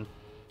up and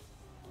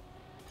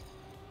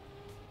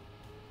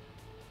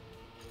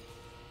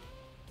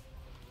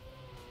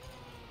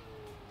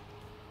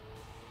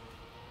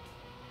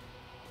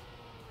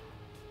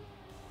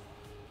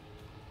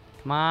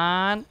come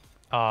on.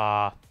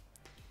 Aw.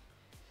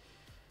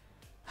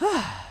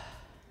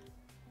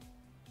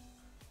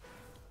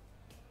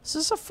 This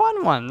is a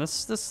fun one.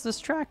 This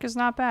track is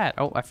not bad.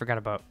 Oh, I forgot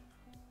about.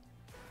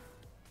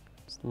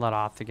 Just let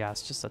off the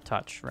gas just a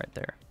touch right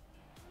there.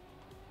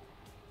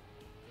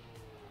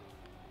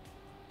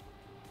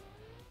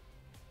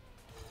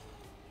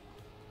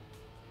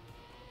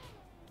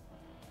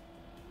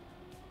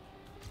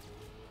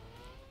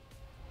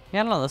 Yeah,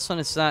 I don't know. This one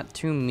is not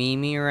too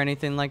memey or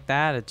anything like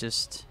that. It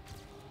just...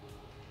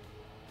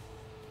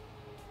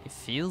 It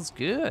feels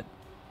good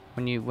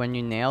when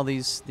you nail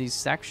these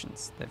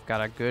sections. They've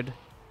got a good...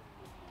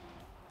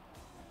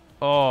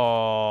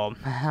 Oh,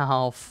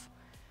 MALF.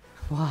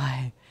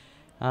 Why?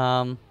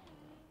 Yeah,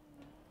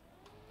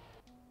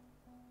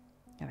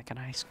 like a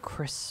nice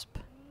crisp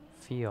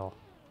feel.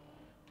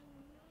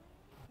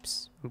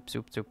 Oops, oops,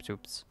 oops, oops,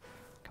 oops.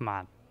 Come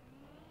on.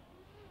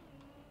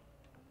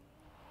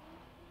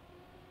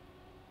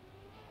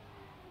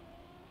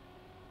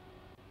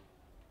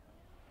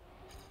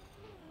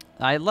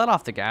 I let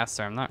off the gas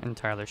there. I'm not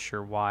entirely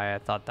sure why I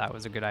thought that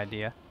was a good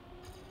idea.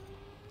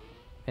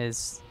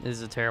 Is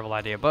a terrible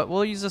idea, but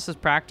we'll use this as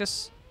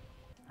practice.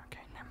 Okay,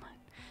 never mind.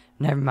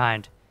 Never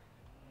mind.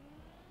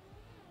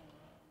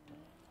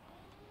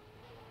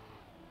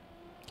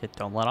 Okay,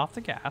 don't let off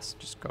the gas.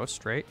 Just go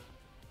straight.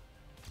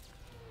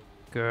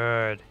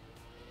 Good.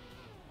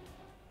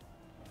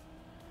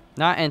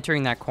 Not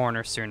entering that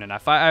corner soon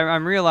enough.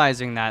 I'm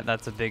realizing that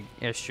that's a big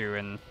issue,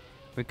 and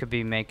we could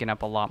be making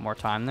up a lot more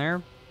time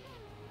there.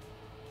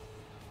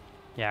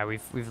 Yeah,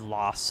 we've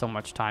lost so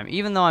much time.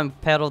 Even though I'm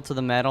pedal to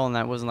the metal and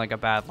that wasn't like a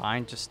bad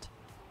line, just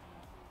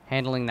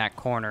handling that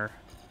corner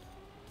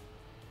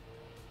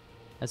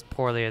as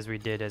poorly as we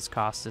did has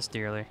cost us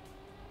dearly.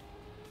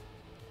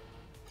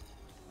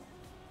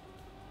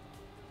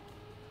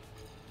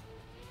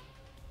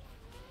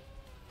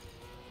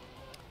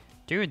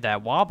 Dude,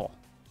 that wobble.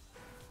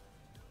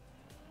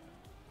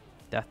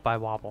 Death by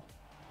wobble.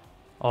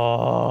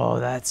 Oh,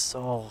 that's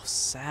so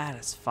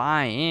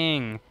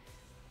satisfying.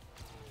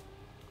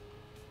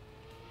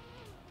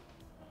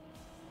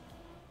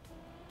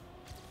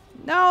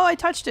 No, I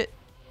touched it.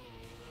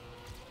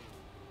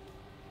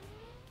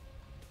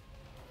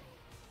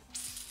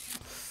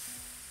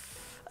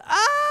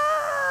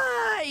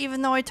 Ah!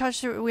 Even though I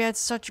touched it, we had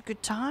such a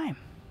good time.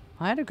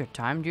 I had a good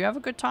time. Do you have a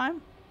good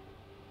time?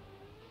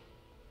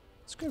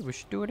 It's good. We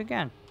should do it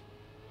again.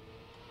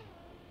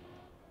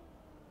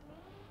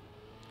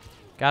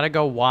 Gotta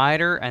go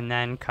wider and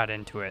then cut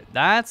into it.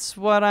 That's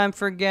what I'm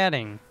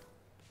forgetting.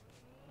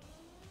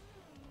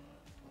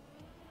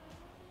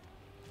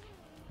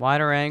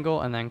 Wider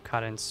angle and then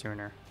cut in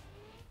sooner.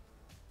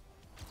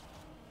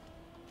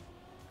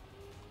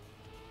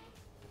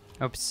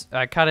 Oops,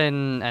 I cut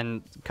in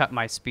and cut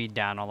my speed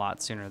down a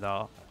lot sooner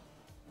though.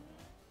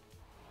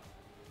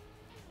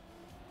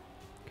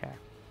 Okay.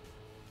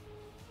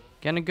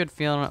 Getting a good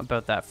feeling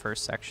about that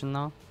first section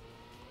though.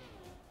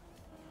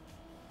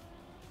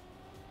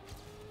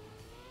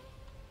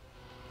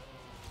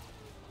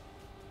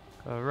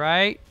 Go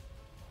right.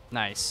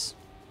 Nice.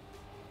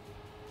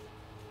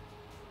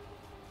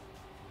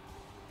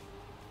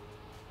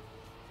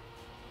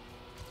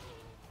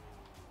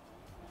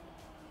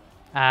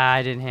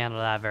 I didn't handle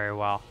that very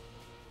well.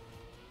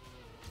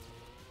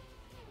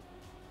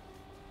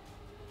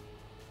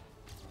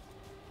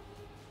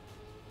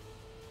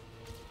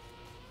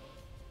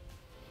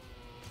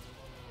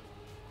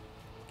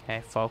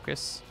 Okay,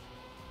 focus.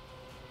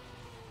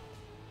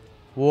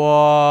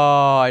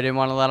 Whoa, I didn't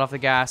want to let off the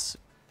gas.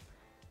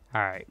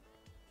 All right.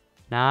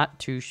 Not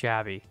too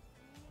shabby.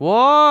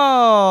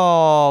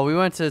 Whoa, we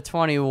went to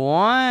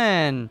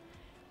 21.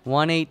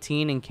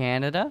 118 in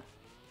Canada.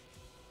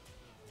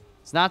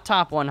 It's not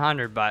top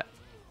 100, but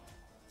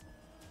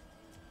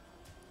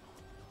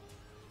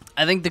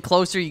I think the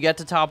closer you get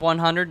to top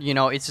 100, you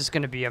know, it's just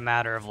going to be a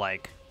matter of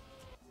like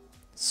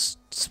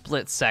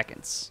split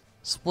seconds.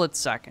 Split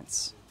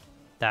seconds.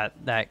 That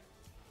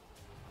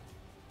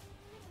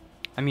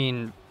I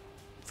mean,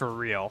 for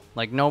real.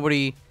 Like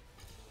nobody,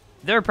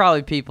 there are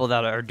probably people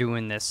that are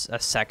doing this a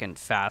second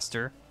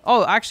faster.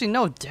 Oh, actually,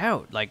 no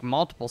doubt. Like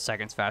multiple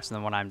seconds faster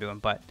than what I'm doing,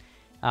 but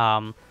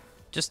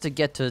just to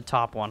get to the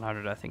top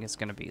 100, I think it's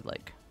going to be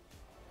like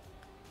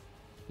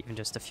even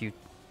just a few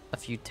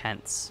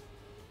tenths.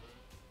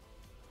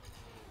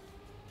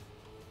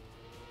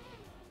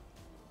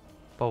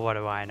 But what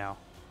do I know?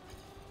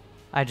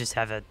 I just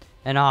have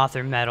an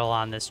author medal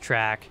on this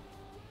track.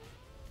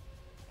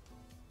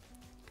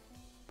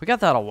 We got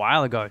that a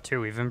while ago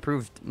too. We've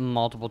improved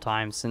multiple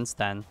times since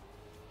then.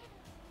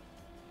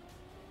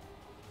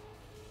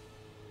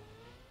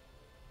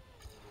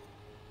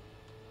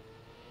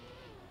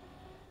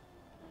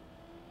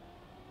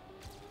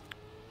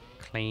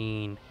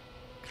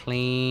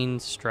 Clean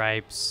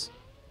stripes.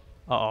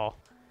 Uh-oh.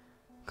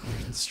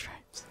 Clean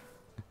stripes.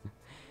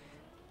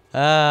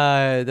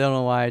 I don't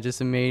know why. It just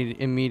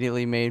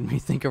immediately made me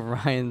think of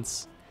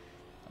Ryan's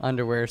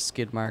underwear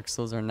skid marks.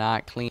 Those are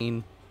not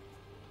clean.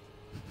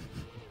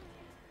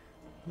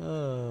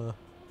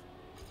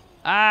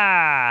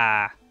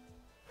 Ah!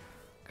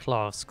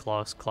 Close,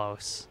 close,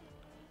 close.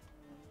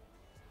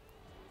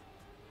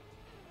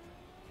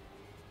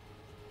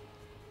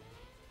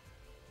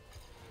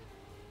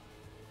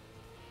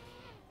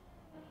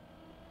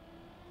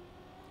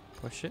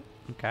 Push it.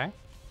 Okay.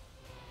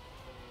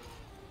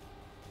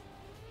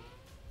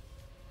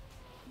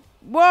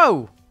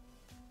 Whoa!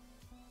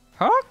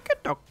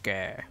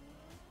 Hokadoke.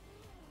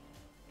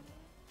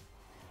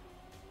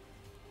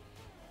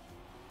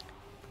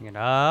 Bring it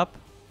up.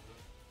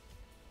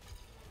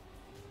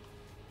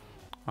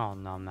 Oh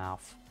no,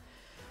 MALF.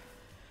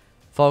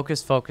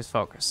 Focus, focus,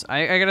 focus.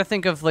 I gotta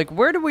think of, like,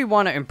 where do we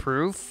want to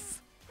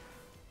improve?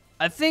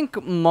 I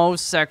think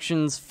most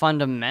sections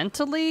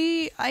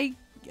fundamentally I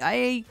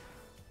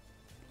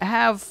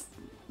have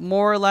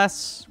more or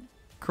less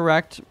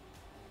correct.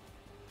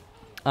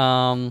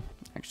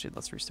 Actually,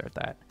 let's restart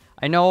that.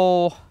 I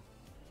know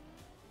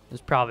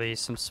there's probably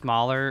some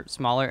smaller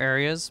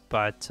areas,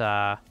 but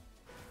where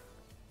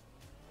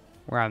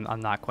I'm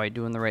not quite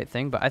doing the right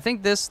thing. But I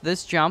think this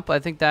jump, I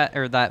think that,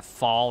 or that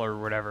fall or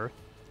whatever,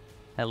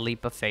 that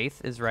leap of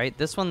faith is right.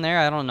 This one there,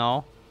 I don't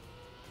know.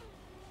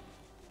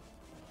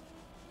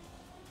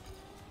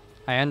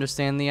 I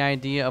understand the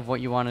idea of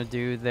what you want to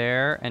do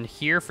there and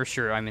here for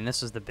sure. I mean,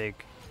 this is the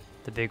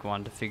big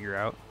one to figure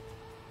out.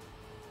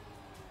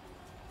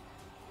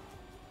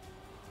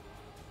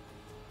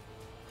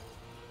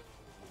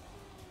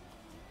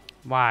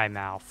 Why,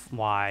 MALF?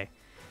 Why?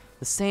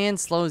 The sand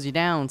slows you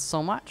down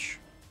so much.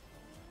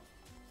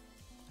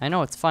 I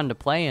know it's fun to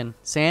play in.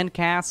 Sand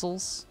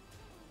castles.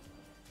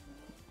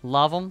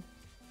 Love them.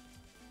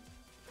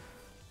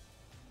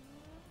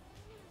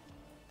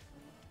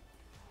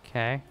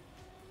 Okay.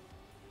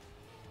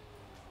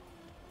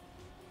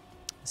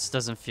 This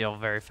doesn't feel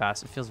very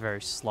fast. It feels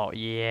very slow.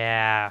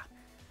 Yeah.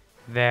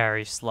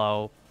 Very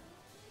slow.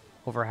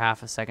 Over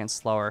half a second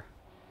slower.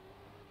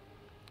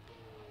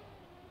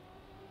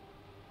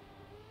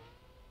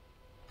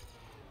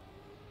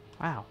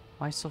 Wow.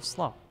 Why so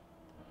slow?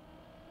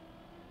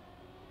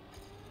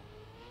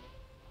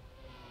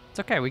 It's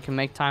okay. We can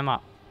make time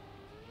up.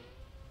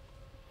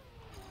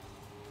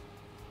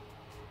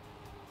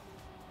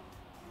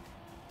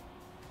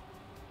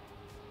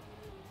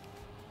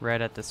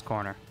 Right at this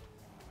corner.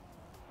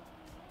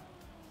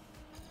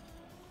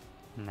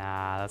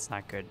 Nah, that's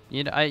not good.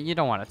 You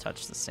don't want to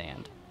touch the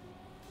sand.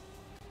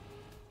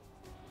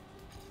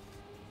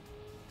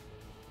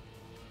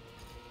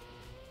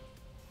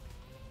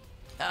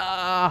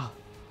 Ah.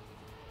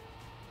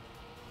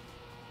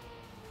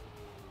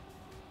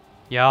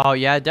 Yo,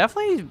 yeah,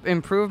 definitely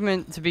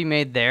improvement to be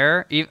made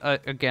there.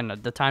 Again,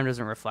 the time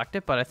doesn't reflect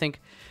it, but I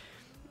think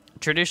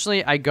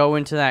traditionally I go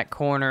into that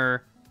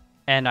corner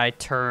and I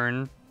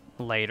turn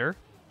later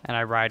and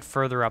I ride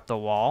further up the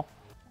wall.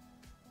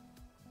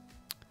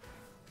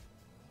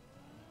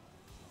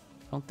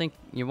 I don't think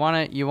you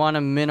want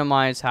to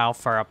minimize how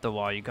far up the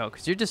wall you go,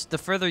 because you're just, the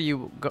further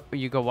you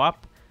go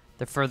up,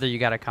 the further you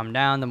got to come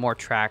down, the more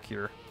track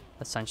you're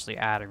essentially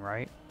adding,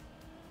 right?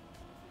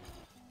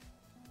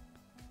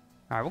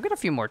 All right, we'll get a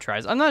few more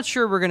tries. I'm not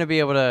sure we're gonna be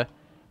able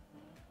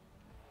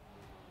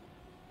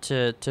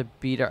to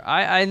beat our.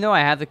 I know I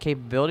have the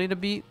capability to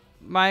beat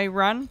my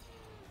run.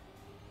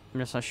 I'm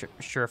just not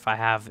sure if I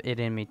have it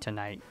in me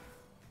tonight.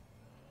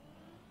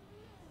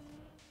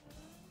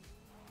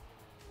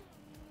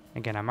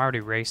 Again, I'm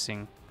already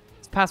racing.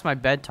 It's past my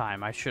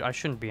bedtime. I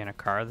shouldn't be in a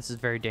car. This is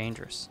very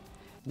dangerous.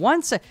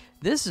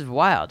 This is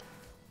wild.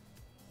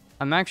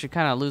 I'm actually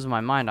kind of losing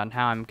my mind on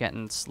how I'm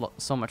getting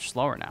so much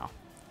slower now.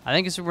 I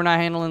think it's we're not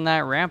handling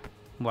that ramp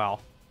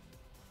well.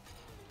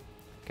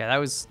 Okay, that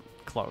was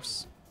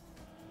close.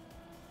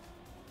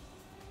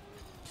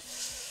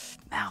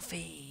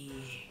 Malfy.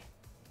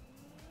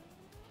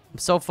 I'm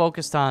so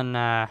focused on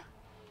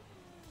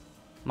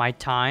my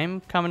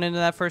time coming into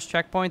that first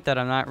checkpoint that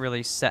I'm not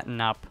really setting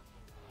up.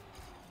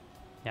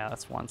 Yeah,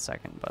 that's 1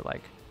 second, but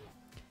like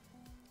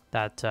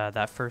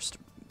that first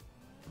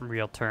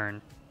real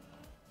turn.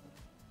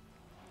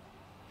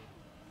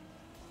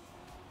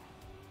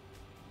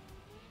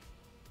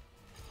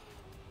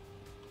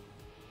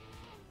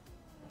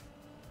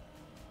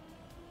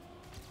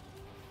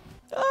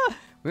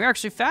 We were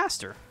actually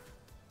faster.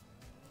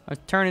 I was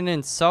turning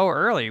in so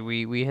early.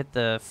 We hit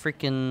the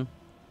freaking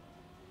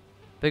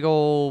big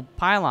old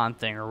pylon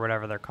thing or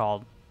whatever they're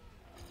called.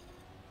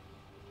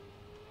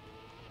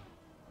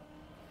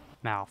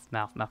 Mouth,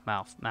 mouth, mouth,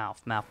 mouth,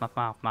 mouth, mouth, mouth,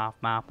 mouth, mouth,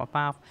 mouth,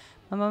 mouth,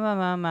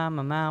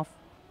 mouth,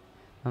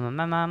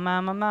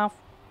 mouth, mouth.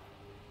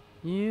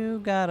 You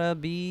gotta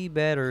be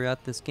better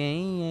at this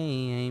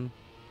game.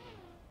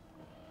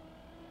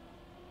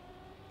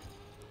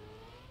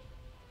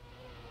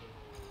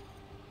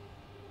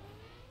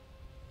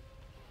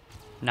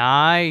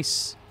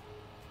 Nice.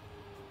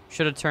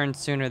 Should have turned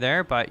sooner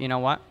there, but you know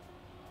what?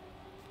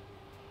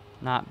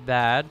 Not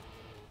bad.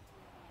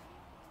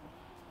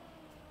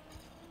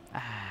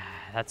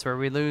 That's where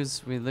we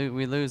lose. We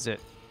lose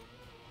it.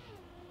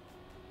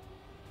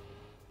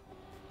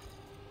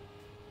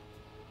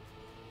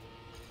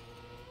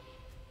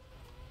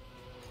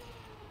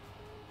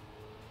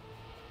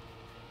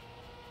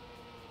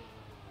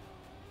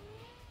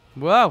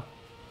 Whoa.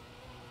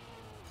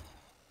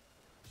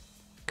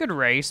 Good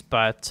race,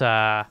 but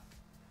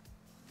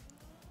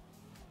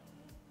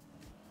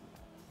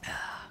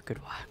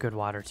good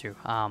water too.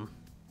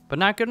 But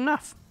not good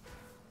enough.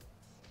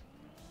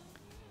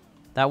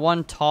 That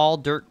one tall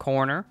dirt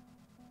corner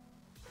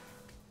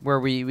where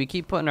we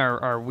keep putting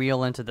our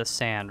wheel into the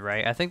sand,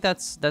 right? I think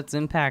that's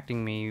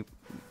impacting me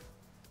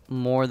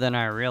more than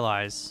I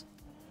realize.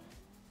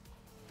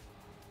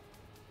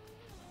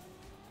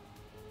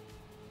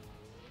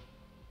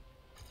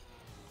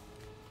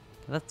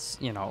 That's,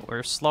 you know,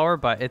 we're slower,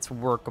 but it's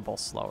workable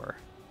slower.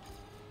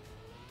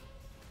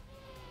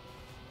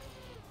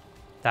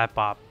 That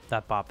bop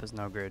is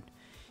no good.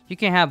 You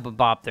can't have a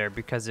bop there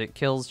because it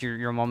kills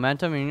your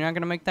momentum and you're not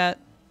going to make that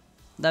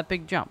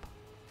big jump.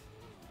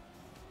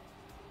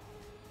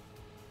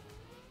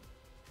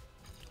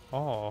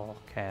 Oh,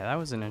 okay. That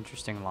was an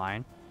interesting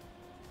line.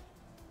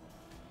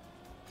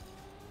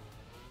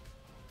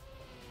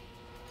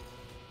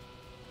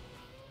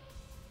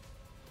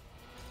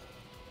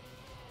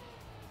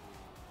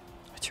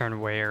 I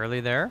turned way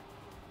early there.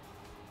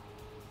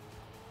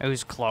 It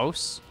was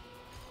close.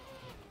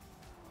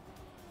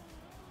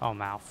 Oh,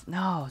 MALF.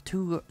 No,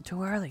 too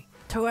early.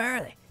 Too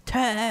early. Too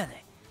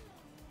early.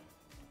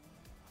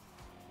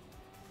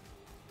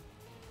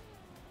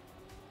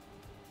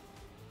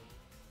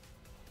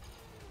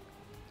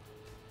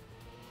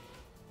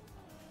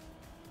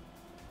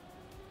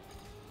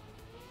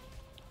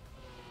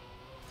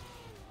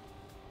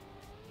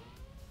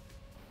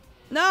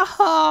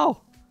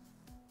 No!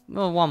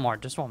 Well, one more.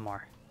 Just one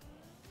more.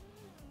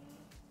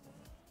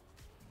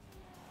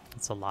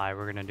 It's a lie.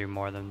 We're going to do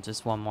more than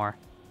just one more.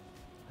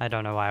 I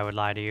don't know why I would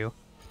lie to you.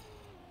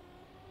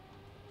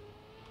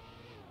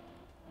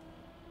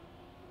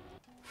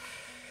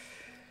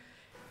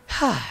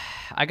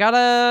 I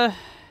gotta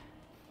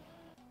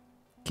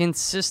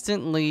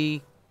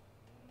consistently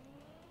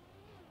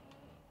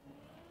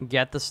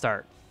get the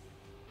start.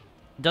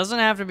 Doesn't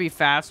have to be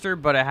faster,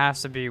 but it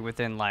has to be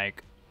within,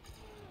 like,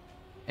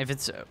 if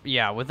it's,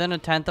 yeah, within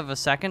 1/10 of a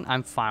second,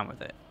 I'm fine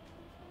with it.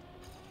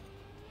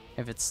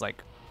 If it's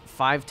like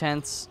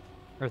 5/10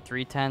 or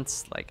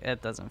 3/10, like,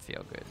 it doesn't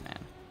feel good, man.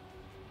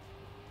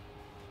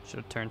 Should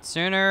have turned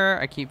sooner.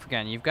 I keep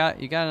forgetting. You got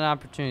an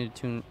opportunity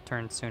to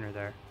turn sooner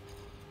there.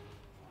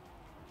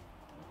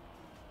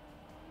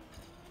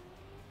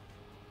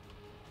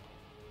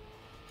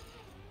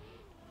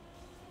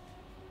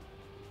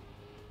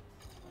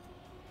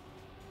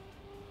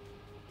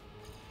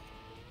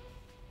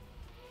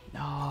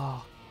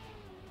 No.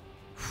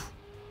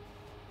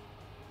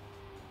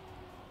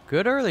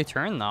 Good early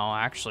turn, though,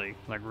 actually.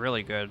 Like,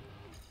 really good.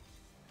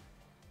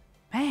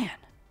 Man.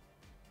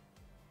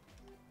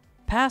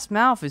 Past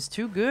MALF is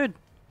too good.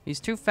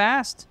 He's too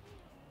fast.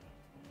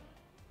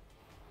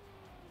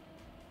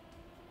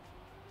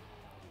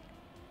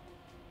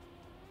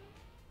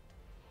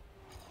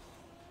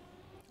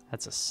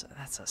 That's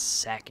a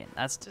second.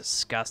 That's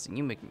disgusting.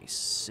 You make me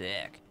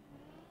sick.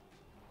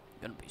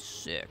 I'm gonna be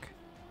sick.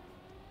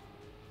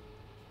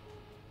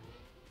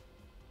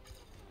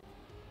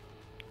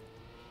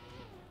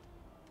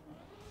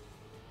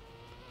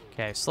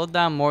 Okay, slowed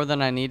down more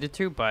than I needed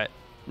to, but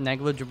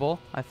negligible,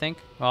 I think.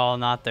 Well,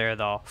 not there,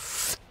 though.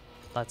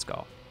 Let's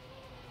go.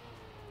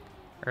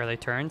 Early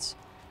turns.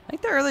 I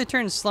think the early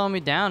turns slow me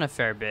down a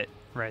fair bit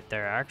right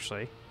there,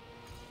 actually.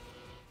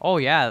 Oh,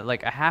 yeah,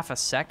 like a half a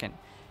second.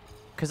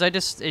 Because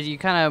you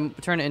kind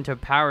of turn it into a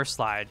power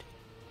slide,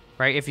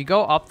 right? If you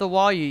go up the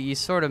wall, you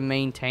sort of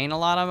maintain a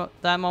lot of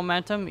that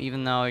momentum,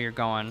 even though you're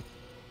going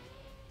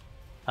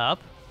up.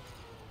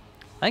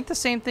 I think the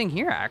same thing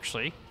here,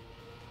 actually.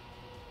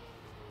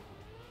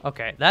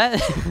 Okay,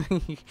 that...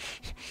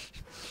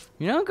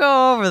 You don't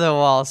go over the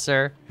wall,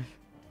 sir.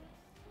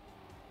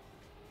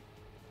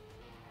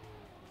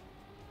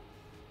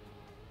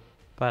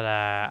 But,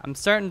 I'm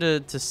starting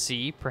to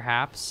see,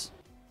 perhaps...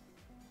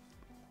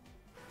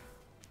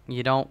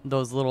 You don't...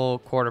 Those little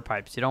quarter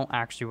pipes, you don't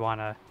actually want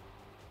to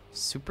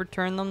super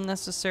turn them,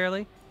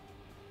 necessarily.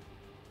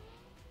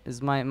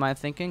 Is my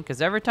thinking.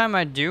 Because every time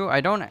I do,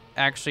 I don't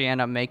actually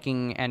end up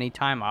making any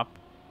time up.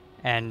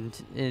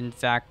 And in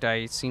fact,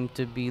 I seem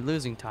to be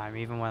losing time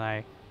even when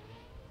I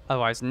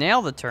otherwise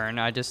nail the turn.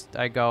 I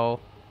go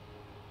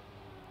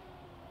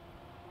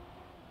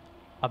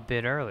a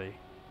bit early.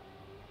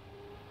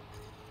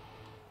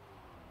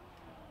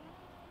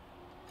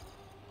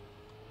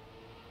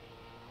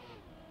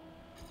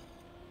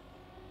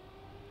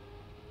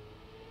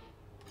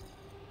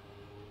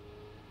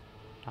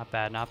 Not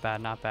bad, not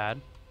bad, not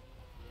bad.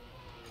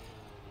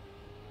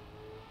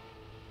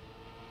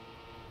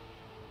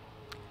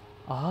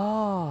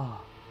 Oh.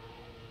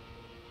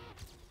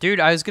 Dude,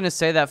 I was going to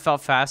say that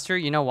felt faster.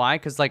 You know why?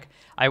 Because, like,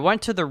 I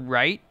went to the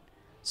right.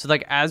 So,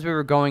 like, as we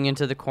were going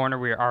into the corner,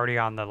 we were already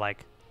on the,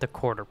 like, the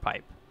quarter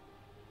pipe.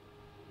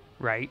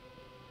 Right?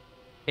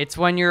 It's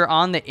when you're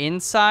on the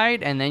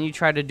inside and then you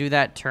try to do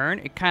that turn.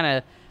 It kind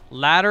of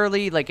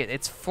laterally, like,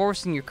 it's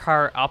forcing your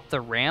car up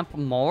the ramp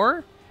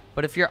more.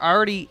 But if you're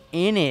already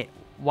in it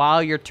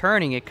while you're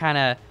turning, it kind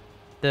of,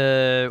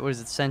 what is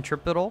it,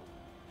 centripetal?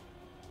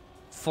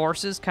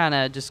 Forces kind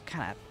of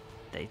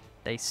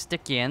they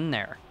stick you in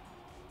there.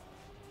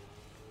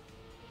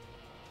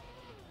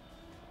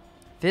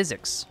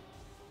 Physics.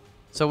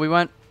 So we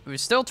were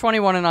still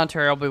 21 in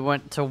Ontario, but we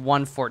went to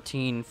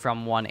 114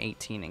 from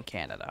 118 in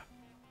Canada.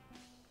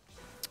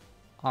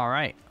 All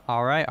right.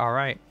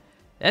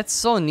 That's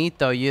so neat,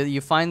 though. You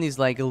find these,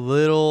 like,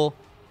 little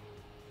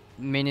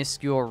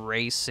minuscule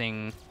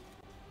racing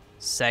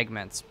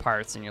segments,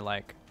 parts, and you're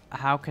like,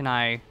 how can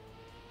I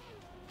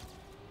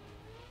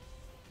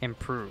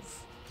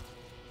improve?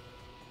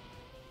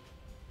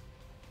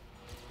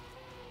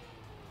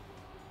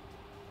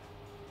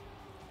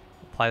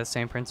 apply the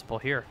same principle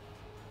here.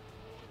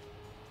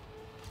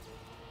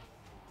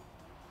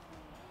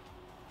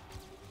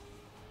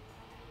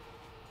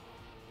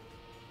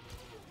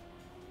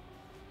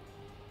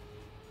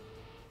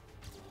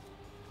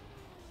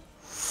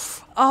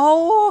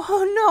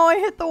 Oh no, I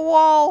hit the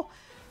wall.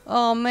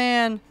 Oh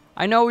man.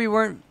 I know we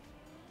were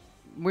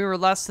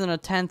less than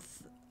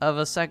 1/10 of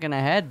a second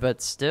ahead,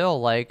 but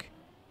still, like,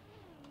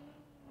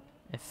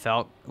 it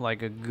felt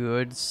like a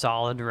good,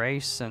 solid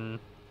race, and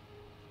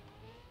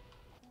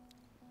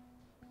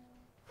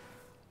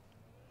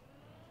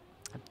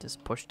I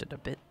just pushed it a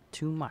bit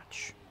too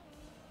much.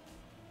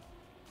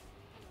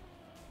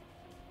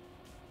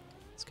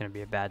 It's gonna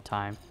be a bad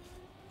time.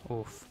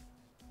 Oof.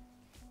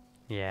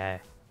 Yeah.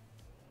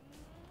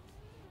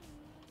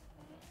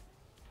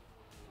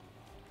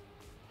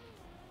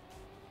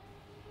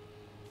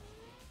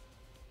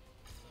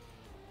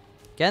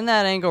 Getting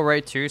that angle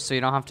right too, so you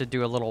don't have to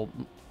do a little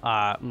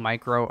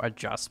micro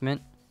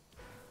adjustment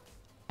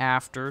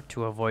after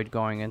to avoid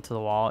going into the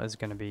wall, is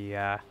going to be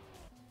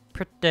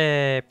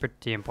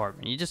pretty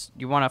important.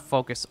 You want to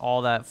focus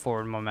all that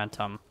forward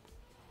momentum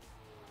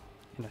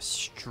in a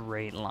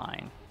straight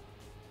line.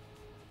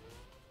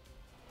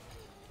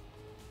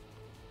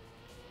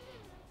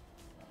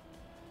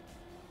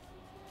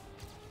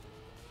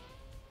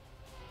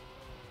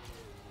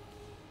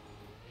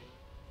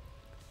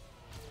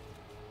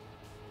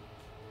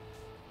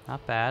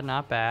 Not bad,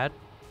 not bad.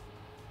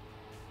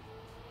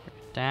 Bring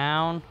it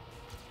down.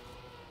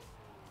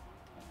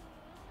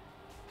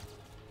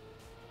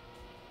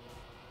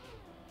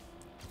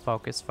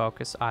 Focus,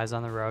 focus. Eyes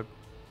on the road.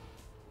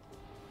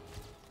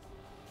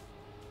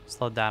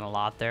 Slowed down a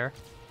lot there.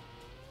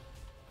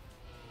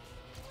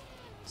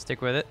 Stick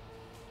with it.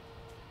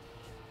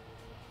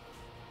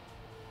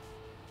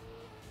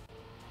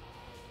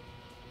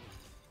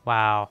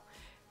 Wow.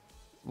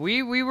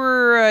 We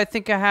were, I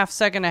think, a half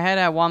second ahead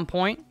at one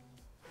point.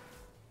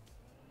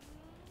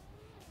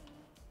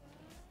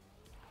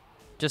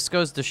 Just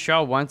goes to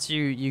show, once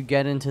you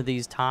get into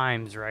these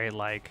times, right,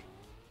 like,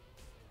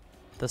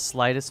 the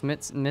slightest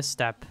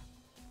misstep.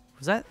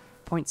 Was that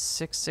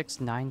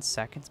 0.669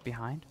 seconds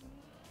behind?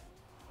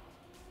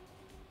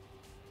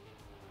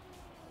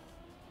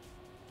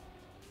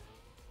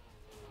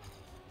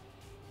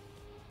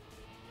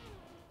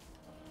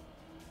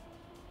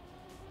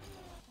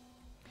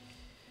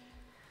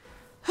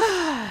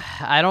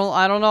 I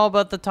don't know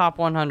about the top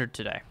 100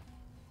 today.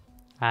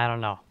 I don't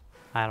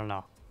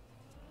know.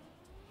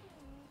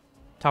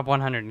 Top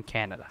 100 in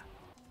Canada,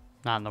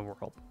 not in the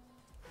world.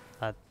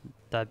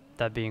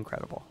 That'd be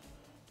incredible.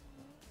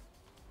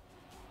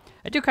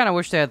 I do kind of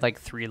wish they had like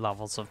 3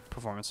 levels of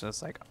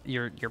performances, like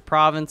your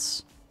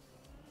province,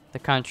 the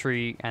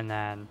country, and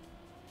then.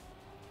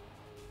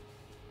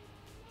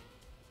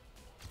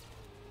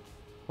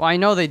 Well, I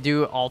know they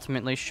do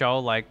ultimately show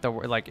like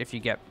if you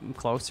get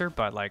closer,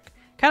 but like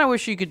kind of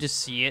wish you could just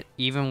see it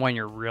even when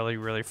you're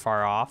really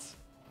far off.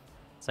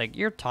 It's like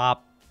you're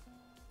top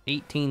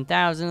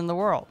 18,000 in the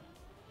world.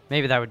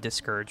 Maybe that would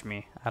discourage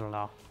me. I don't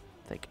know.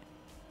 Like,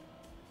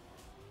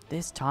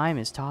 this time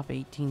is top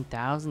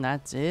 18,000.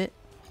 That's it.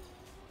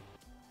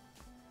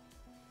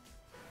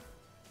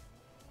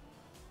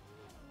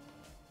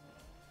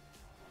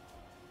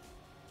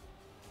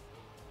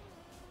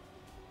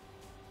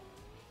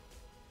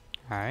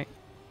 All right.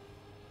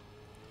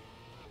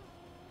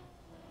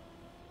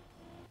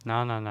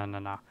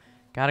 No.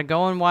 Gotta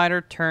go in wider,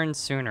 turn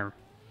sooner.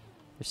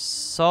 There's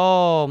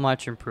so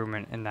much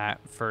improvement in that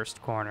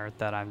first corner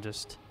that I'm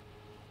just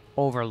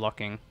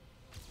overlooking.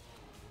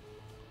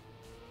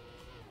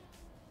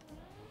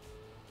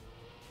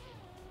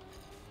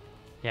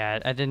 Yeah,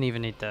 I didn't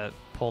even need to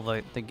pull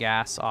the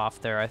gas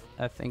off there.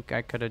 I think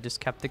I could have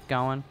just kept it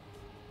going.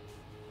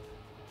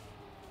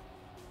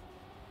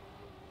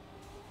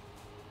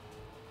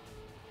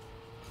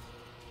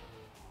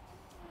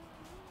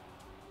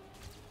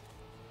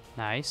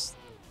 Nice.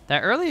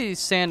 That early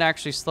sand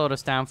actually slowed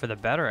us down for the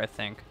better, I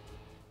think.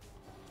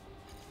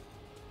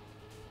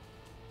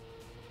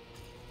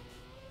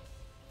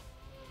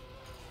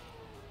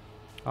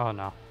 Oh,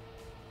 no.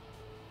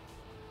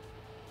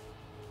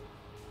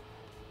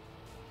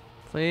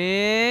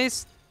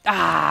 Please.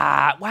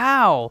 Ah,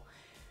 wow.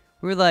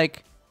 We were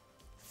like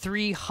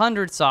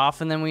 3/100ths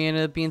off, and then we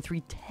ended up being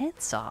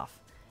 3/10ths off.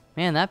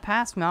 Man, that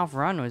past MALF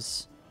run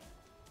was...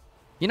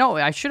 You know,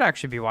 I should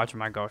actually be watching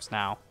my ghost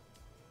now.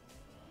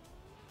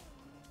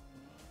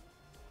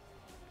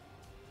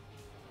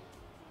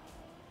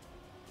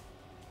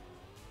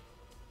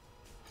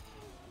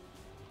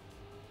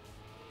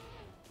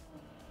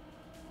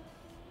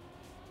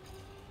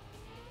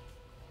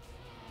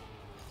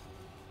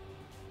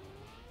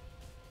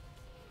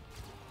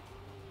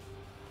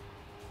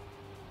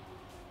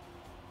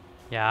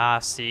 Yeah,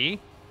 see?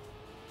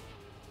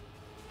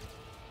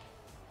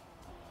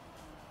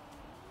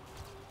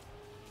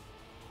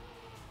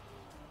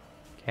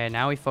 Okay,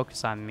 now we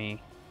focus on me.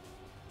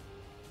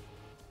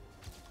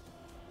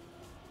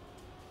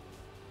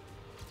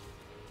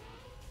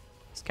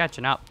 He's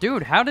catching up.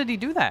 Dude, how did he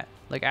do that?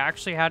 Like,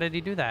 actually, how did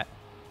he do that?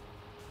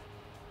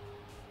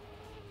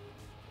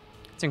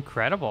 It's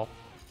incredible.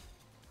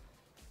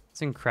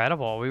 It's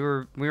incredible. We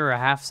were a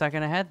half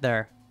second ahead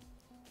there.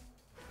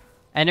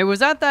 And it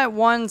was at that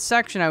one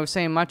section I was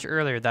saying much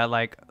earlier, that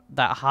like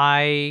that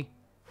high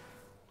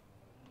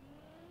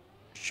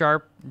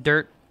sharp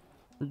dirt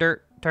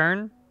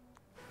turn,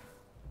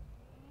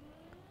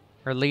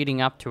 or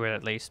leading up to it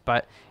at least.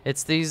 But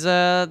it's these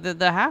the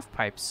half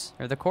pipes,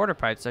 or the quarter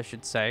pipes I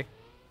should say.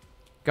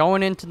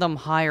 Going into them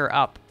higher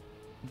up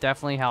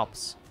definitely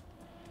helps.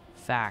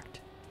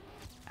 Fact.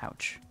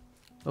 Ouch.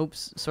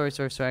 Oops. Sorry.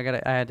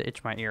 I had to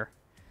itch my ear.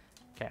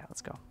 Okay, let's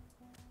go.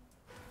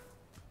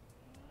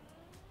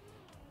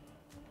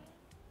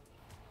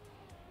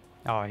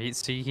 Oh, he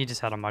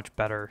just had a much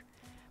better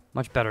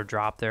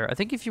drop there. I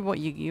think if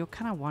you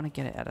kind of want to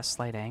get it at a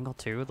slight angle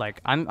too. Like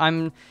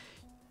you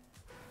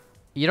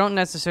don't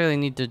necessarily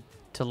need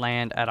to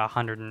land at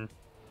 100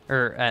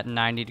 or at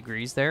 90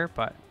 degrees there,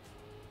 but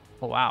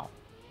oh wow,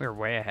 we're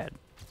way ahead.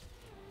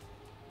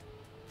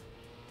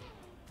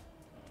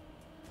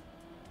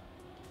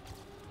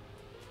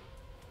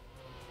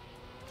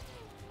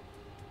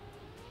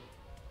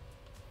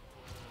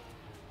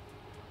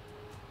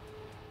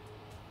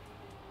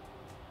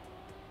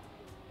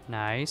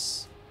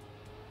 Nice.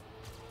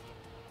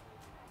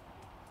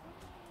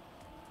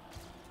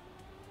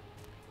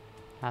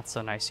 That's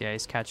so nice. Yeah,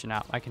 he's catching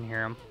up. I can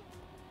hear him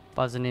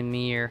buzzing in my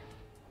ear.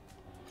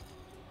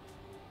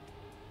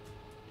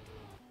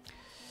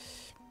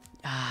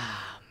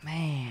 Ah,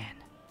 man.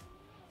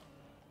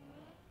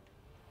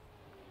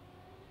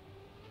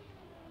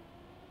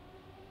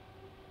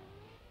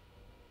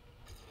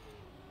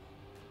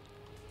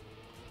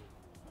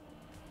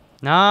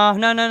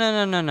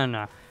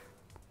 No.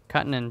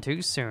 Cutting in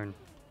too soon.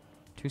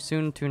 Too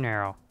soon, too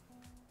narrow.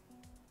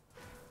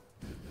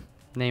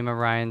 Name of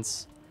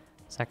Ryan's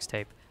sex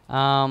tape.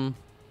 Sorry,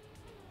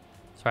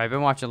 I've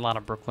been watching a lot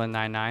of Brooklyn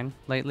Nine-Nine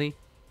lately.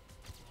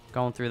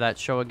 Going through that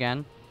show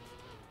again.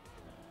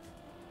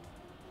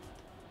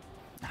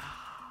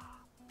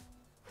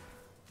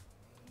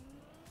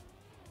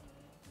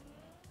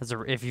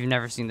 If you've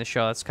never seen the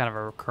show, that's kind of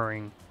a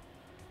recurring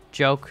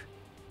joke.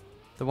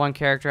 The one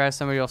character has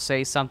somebody will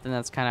say something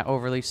that's kind of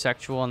overly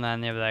sexual, and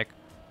then they'll be like,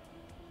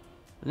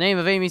 the name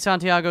of Amy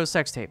Santiago's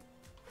sex tape.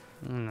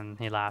 And then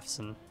he laughs,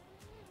 and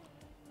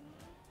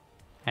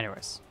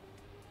anyways.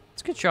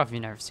 It's a good show if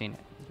you've never seen it.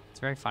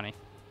 It's very funny.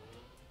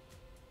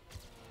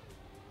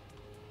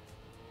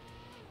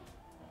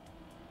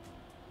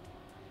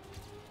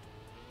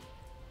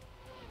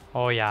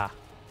 Oh yeah.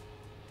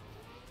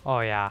 Oh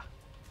yeah.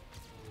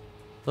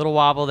 Little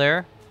wobble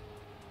there.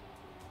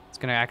 It's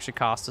gonna actually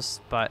cost us,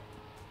 but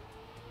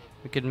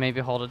we could maybe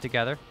hold it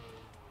together.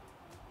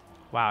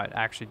 Wow, it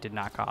actually did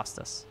not cost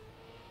us.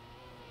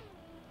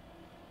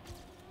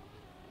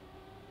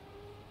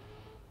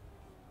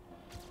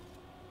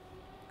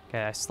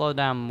 Okay, I slowed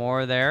down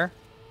more there.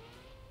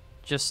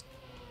 Just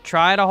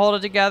try to hold it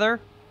together.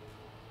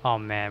 Oh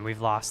man, we've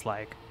lost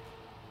like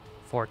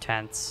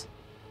 4/10.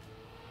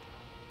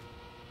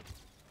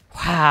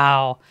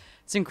 Wow.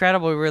 It's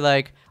incredible. We were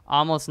like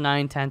almost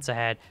 9/10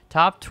 ahead.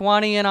 Top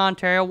 20 in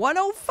Ontario,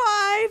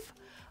 105.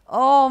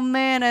 Oh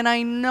man, and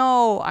I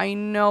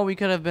know we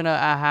could have been a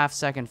half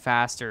second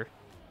faster.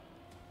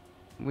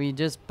 We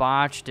just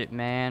botched it,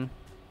 man.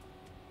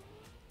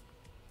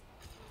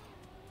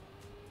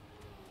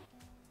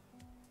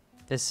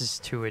 This is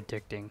too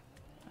addicting.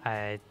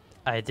 I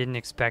didn't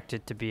expect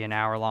it to be an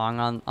hour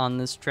long on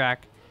this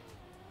track.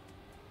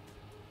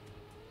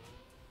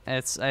 I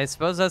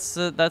suppose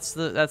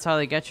that's how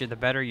they get you. The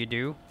better you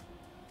do,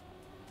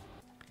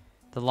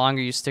 the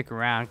longer you stick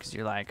around, because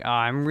you're like, oh,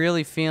 I'm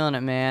really feeling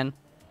it, man.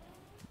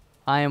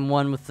 I am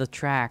one with the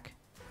track.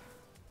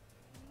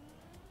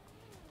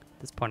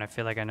 At this point, I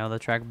feel like I know the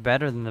track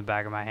better than the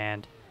back of my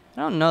hand.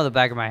 I don't know the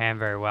back of my hand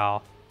very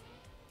well.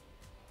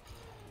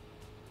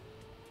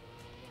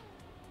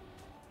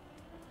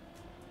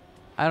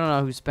 I don't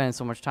know who's spending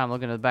so much time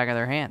looking at the back of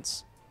their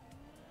hands.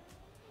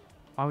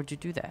 Why would you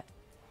do that?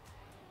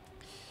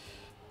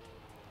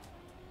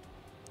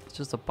 It's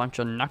just a bunch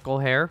of knuckle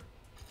hair.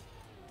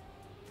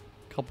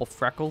 Couple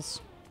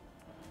freckles.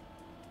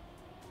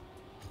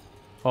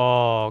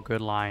 Oh,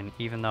 good line.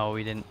 Even though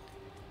we didn't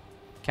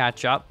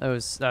catch up, that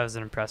was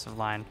an impressive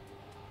line.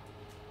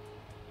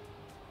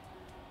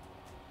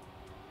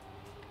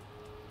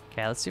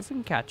 Okay, let's see if we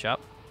can catch up.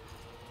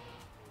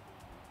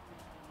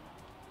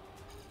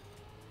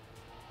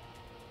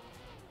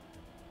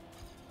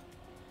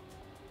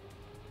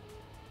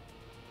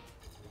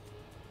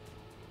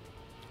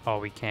 Oh,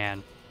 we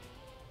can.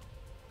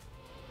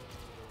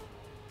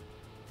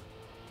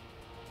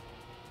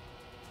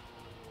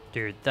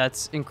 Dude,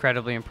 that's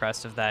incredibly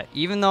impressive that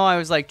even though I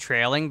was like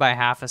trailing by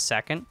half a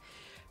second,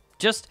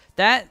 just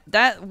that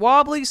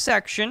wobbly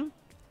section,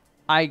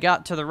 I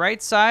got to the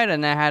right side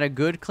and I had a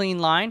good clean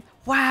line.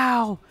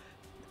 Wow.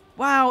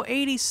 Wow,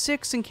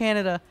 86 in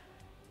Canada.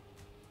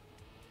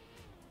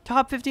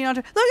 Top 15 on.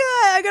 Look at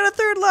that, I got a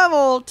third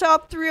level.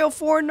 Top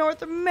 304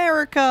 North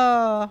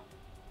America.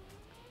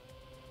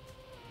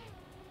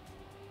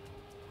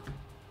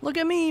 Look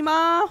at me,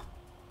 ma.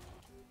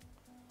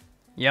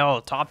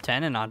 Yo, top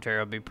 10 in Ontario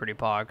would be pretty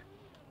pog.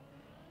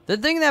 The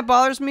thing that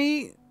bothers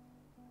me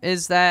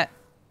is that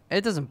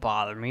it doesn't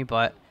bother me,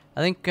 but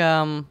I think,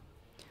 well,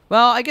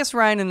 I guess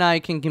Ryan and I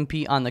can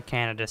compete on the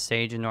Canada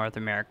stage in North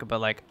America,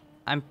 but like,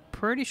 I'm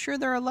pretty sure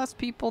there are less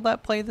people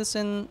that play this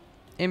in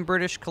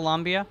British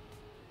Columbia,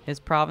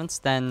 his province,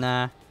 than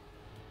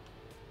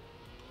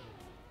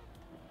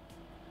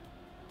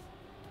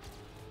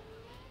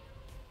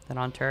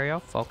Ontario.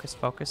 Focus,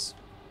 focus.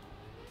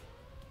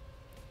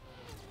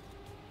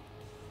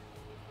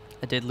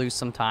 I did lose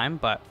some time,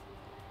 but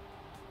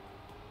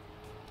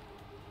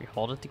we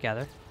hold it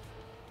together.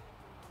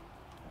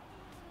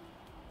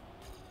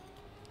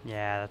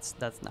 Yeah,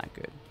 that's not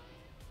good.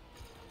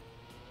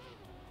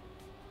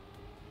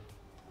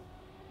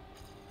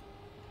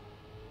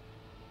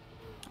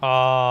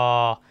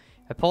 Oh,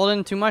 I pulled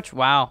in too much.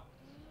 Wow.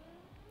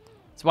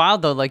 It's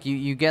wild though, like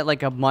you get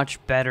like a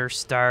much better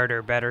start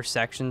or better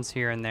sections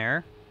here and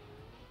there.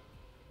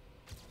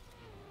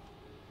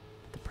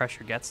 The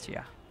pressure gets to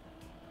you.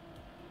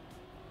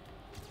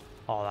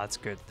 Oh, that's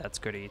good. That's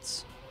good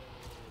eats.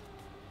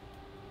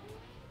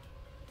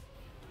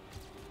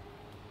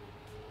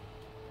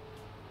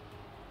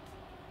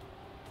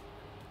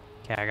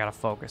 Okay, I gotta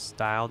focus.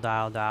 Dial,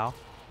 dial, dial.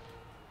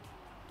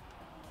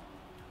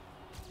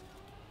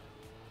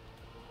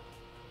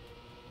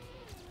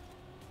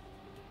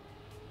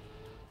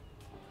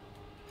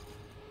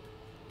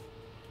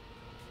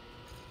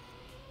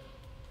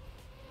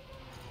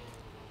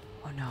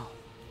 Oh no.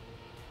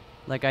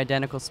 Like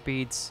identical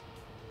speeds.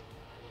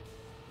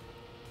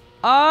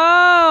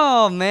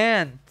 Oh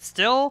man.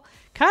 Still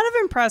kind of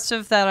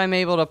impressive that I'm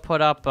able to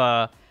put up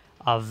a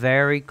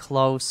very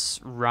close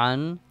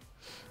run.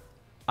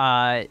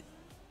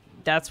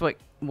 That's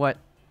what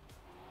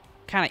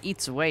kind of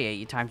eats away at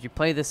you times. You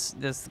play this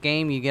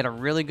game, you get a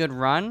really good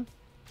run,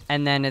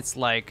 and then it's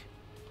like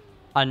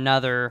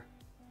another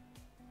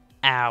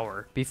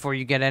hour before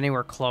you get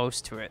anywhere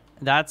close to it.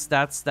 That's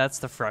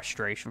the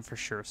frustration for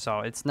sure.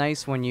 So it's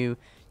nice when you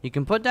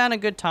can put down a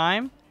good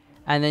time,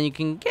 and then you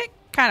can get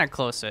kind of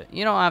close to it.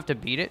 You don't have to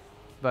beat it,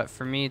 but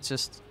for me, it's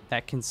just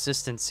that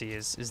consistency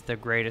is the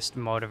greatest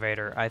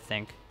motivator, I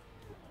think.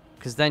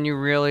 Because then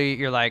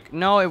you're like,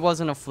 no, it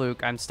wasn't a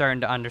fluke. I'm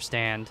starting to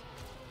understand.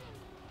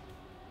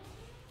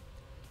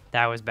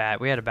 That was bad.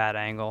 We had a bad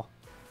angle,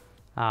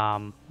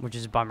 which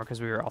is a bummer because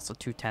we were also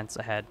 2/10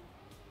 ahead.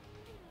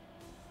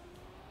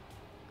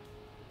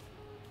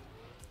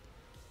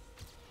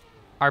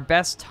 Our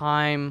best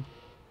time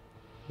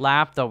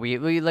lap though,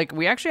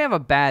 we actually have a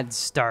bad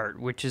start,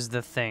 which is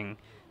the thing.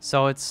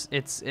 So it's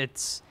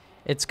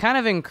kind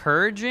of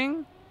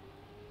encouraging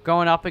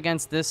going up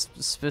against this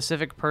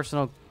specific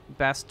personal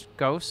best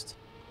ghost,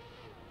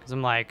 because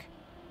I'm like,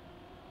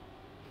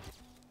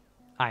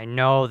 I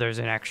know there's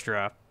an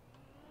extra,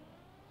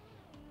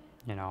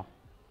 you know,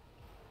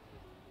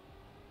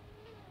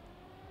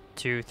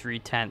 2-3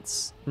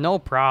 tenths, no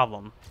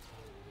problem.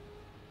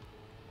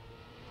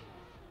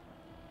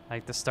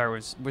 Like the start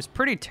was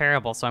pretty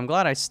terrible, so I'm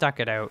glad I stuck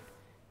it out.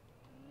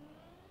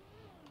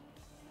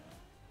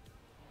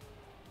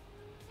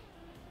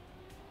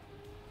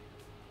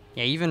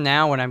 Yeah, even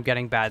now when I'm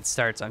getting bad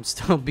starts, I'm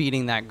still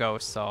beating that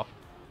ghost, so.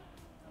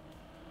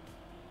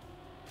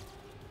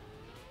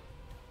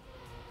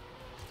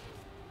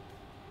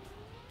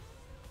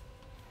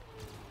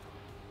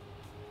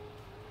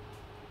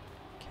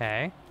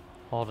 Okay,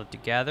 hold it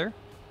together.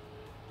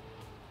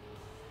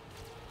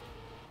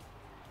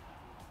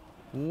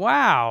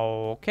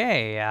 Wow,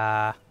 okay,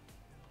 had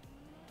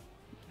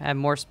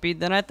more speed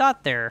than I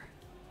thought there.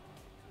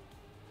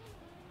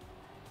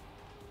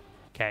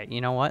 Okay,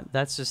 you know what?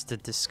 That's just a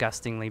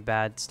disgustingly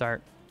bad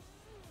start.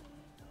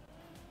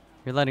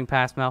 If you're letting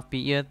past MALF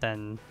beat you,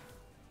 then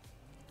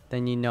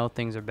you know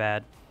things are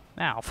bad.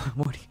 MALF,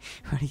 what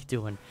are you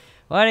doing?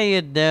 What are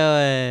you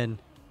doing?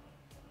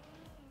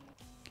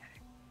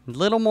 Okay. A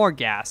little more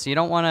gas. You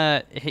don't want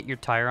to hit your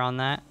tire on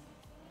that.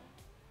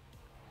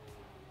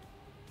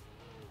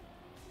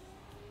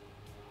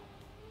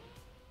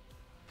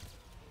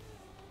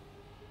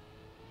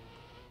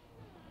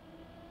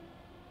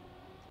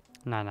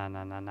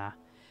 Nah.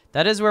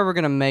 That is where we're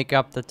going to make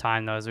up the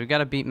time, though, is we got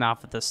to beat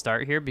MALF at the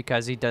start here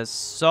because he does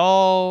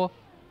so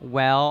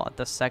well at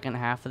the second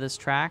half of this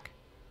track.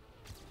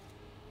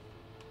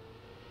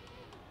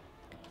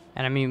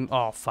 And I mean,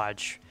 oh,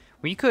 fudge.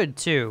 We could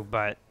too,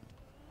 but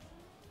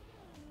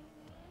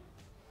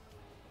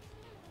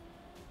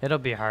it'll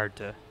be hard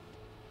to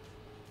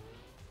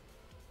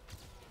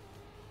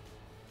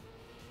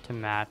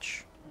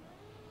match.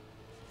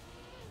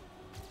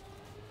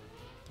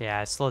 Yeah,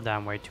 I slowed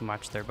down way too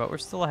much there, but we're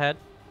still ahead.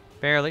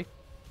 Barely.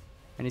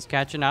 And he's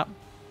catching up.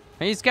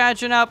 He's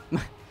catching up!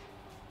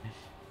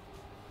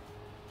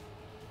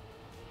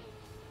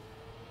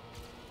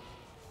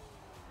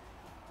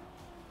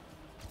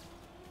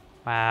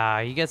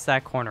 Wow, he gets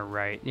that corner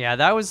right. Yeah,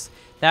 that was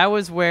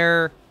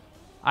where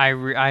I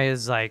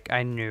was like,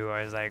 I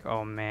was like,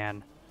 oh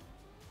man.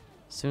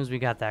 As soon as we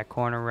got that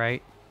corner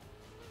right,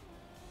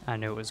 I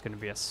knew it was going to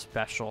be a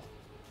special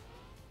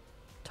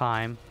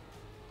time.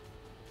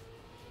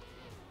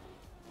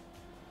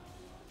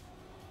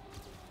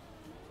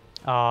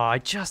 Oh, I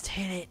just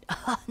hit it.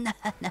 Oh, no,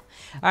 no.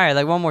 All right,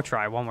 like one more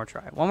try. One more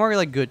try. One more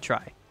like good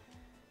try.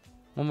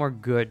 One more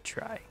good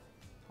try.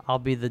 I'll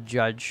be the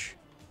judge,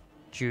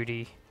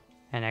 Judy,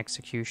 and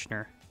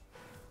executioner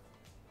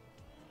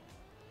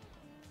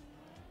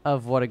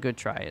of what a good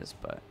try is,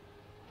 but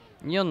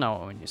you'll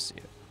know it when you see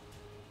it.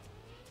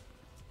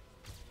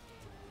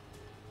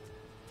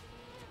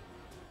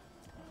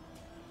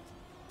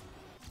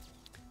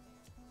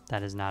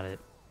 That is not it.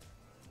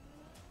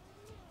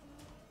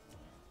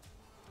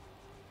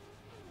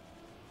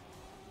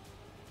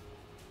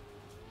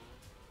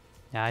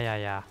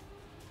 Yeah.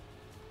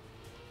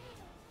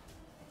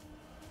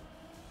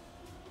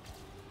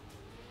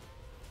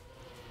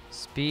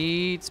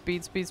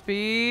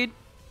 Speed.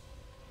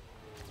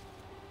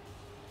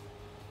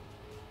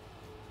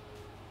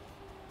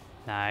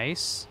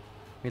 Nice.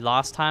 We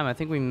lost time. I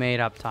think we made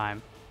up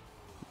time.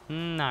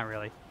 Not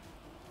really.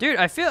 Dude,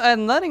 I feel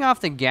I'm letting off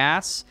the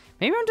gas.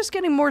 Maybe I'm just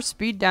getting more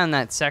speed down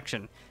that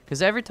section.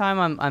 Because every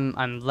time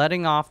I'm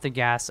letting off the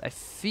gas, I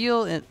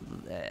feel it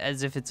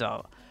as if it's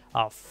a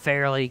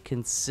fairly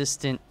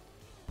consistent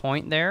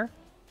point there.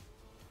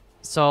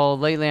 So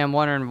lately I'm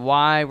wondering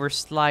why we're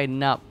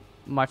sliding up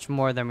much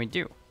more than we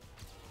do.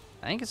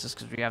 I think it's just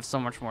because we have so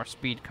much more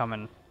speed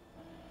coming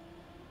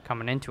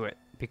into it,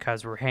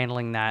 because we're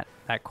handling that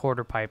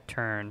quarter pipe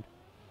turn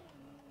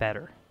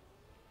better.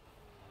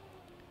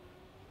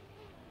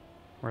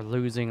 We're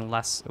losing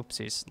less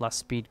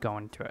speed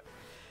going to it.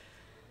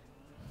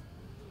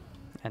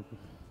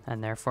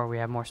 And therefore we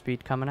have more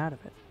speed coming out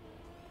of it.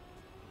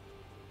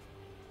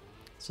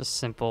 It's just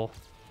simple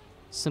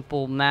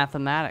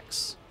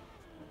mathematics.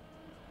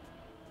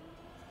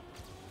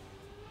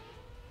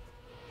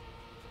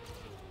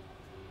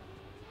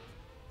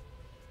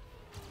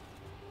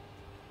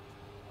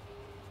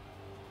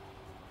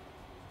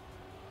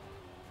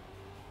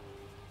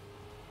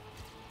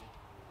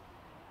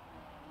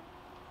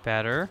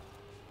 Better.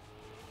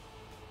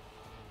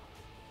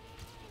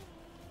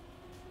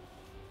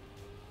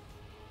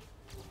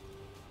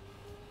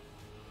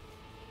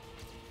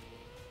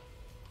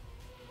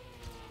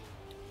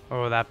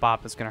 Oh, that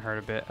bop is gonna hurt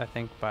a bit, I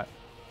think, but...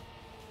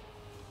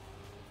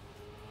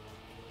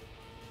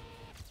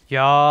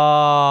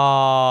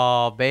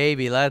 Yo,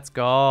 baby, let's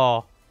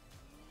go.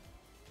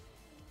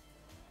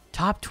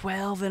 Top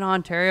 12 in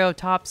Ontario,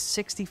 top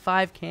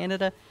 65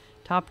 Canada,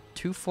 top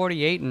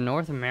 248 in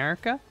North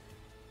America.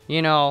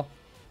 You know,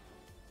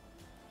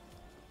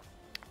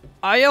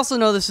 I also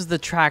know this is the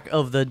track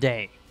of the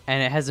day,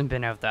 and it hasn't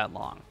been out that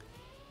long.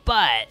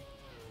 But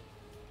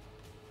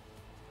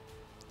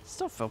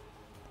still feel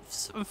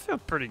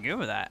pretty good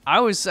with that.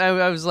 I was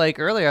like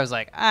earlier, I was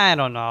like, I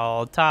don't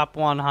know, top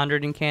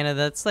 100 in Canada.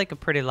 That's like a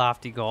pretty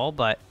lofty goal,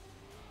 but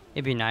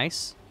it'd be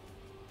nice.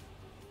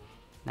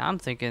 Now I'm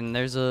thinking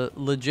there's a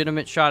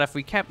legitimate shot if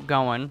we kept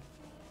going.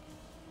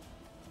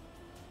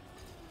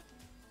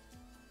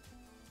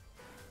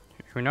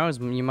 Who knows?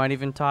 You might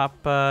even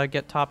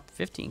get top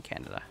 50 in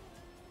Canada.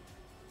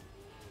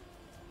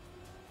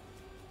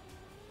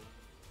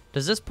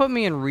 Does this put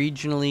me in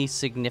regionally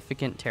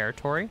significant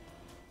territory?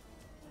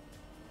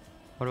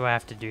 What do I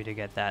have to do to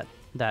get that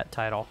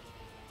title?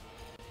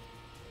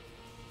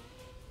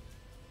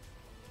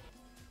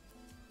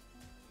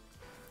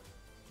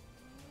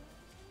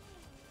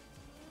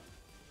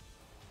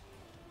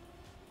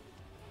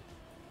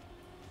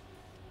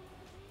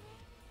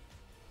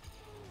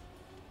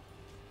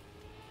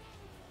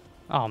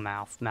 Oh,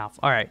 MALF.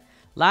 All right.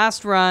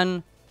 Last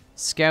run,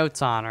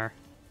 Scout's Honor.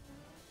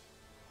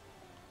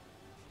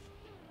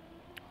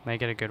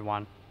 Make it a good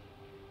one.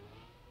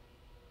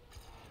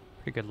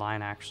 Pretty good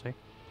line, actually.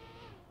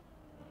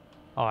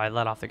 Oh, I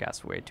let off the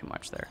gas way too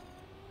much there.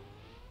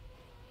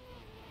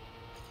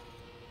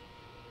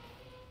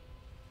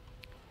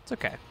 It's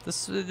okay.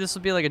 This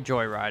will be like a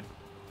joyride.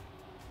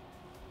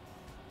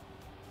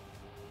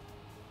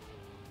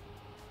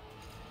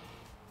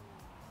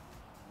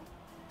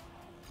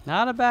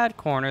 Not a bad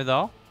corner,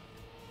 though.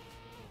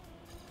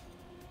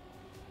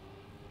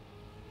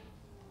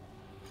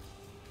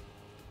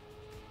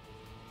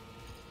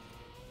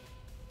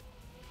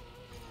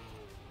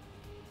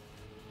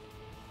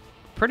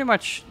 Pretty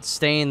much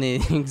stay in the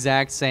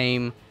exact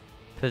same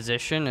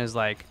position as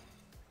like...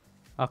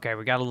 Okay,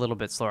 we got a little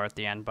bit slower at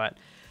the end, but...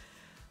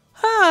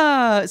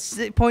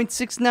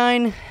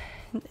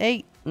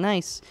 0.698.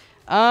 Nice.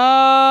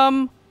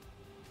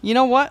 You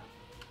know what?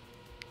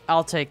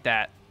 I'll take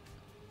that.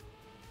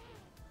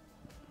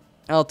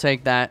 I'll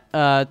take that.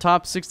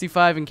 Top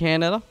 65 in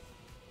Canada.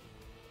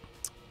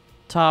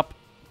 Top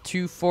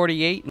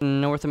 248 in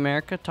North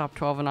America. Top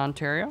 12 in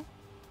Ontario.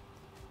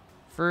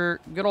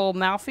 For good old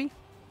Malfi.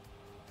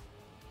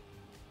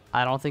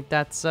 I don't think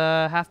that's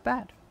half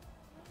bad.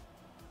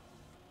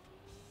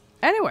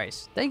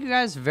 Anyways, thank you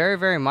guys very,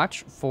 very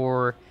much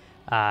for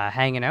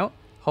hanging out.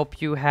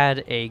 Hope you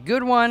had a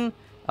good one.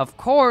 Of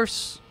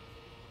course,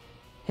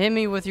 hit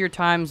me with your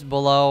times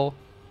below.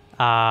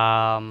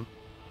 I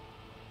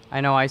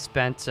know I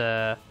spent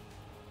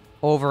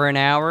over an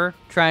hour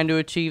trying to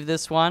achieve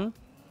this one.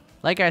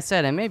 Like I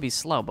said, it may be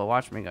slow, but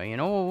watch me go. You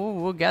know,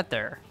 we'll get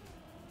there.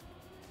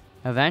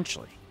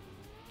 Eventually.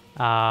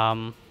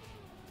 But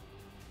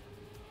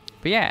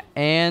yeah,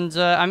 and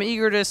I'm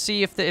eager to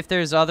see if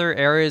there's other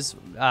areas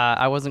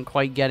I wasn't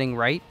quite getting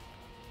right.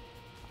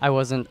 I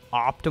wasn't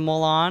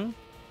optimal on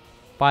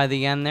by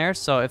the end there,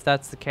 so if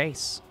that's the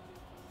case,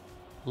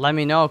 let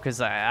me know, because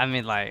I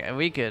mean, like,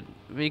 we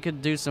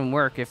could do some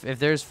work if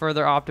there's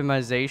further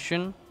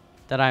optimization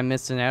that I'm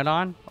missing out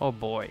on. Oh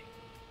boy.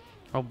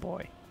 Oh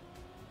boy.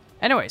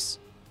 Anyways,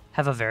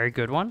 have a very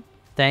good one.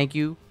 Thank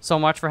you so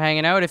much for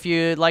hanging out. If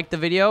you liked the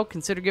video,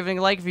 consider giving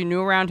a like. If you're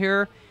new around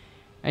here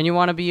and you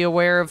want to be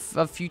aware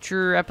of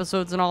future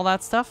episodes and all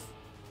that stuff,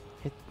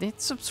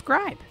 hit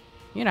subscribe.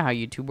 You know how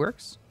YouTube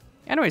works.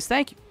 Anyways,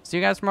 thank you. See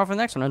you guys tomorrow for the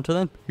next one. Until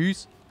then,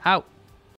 peace out.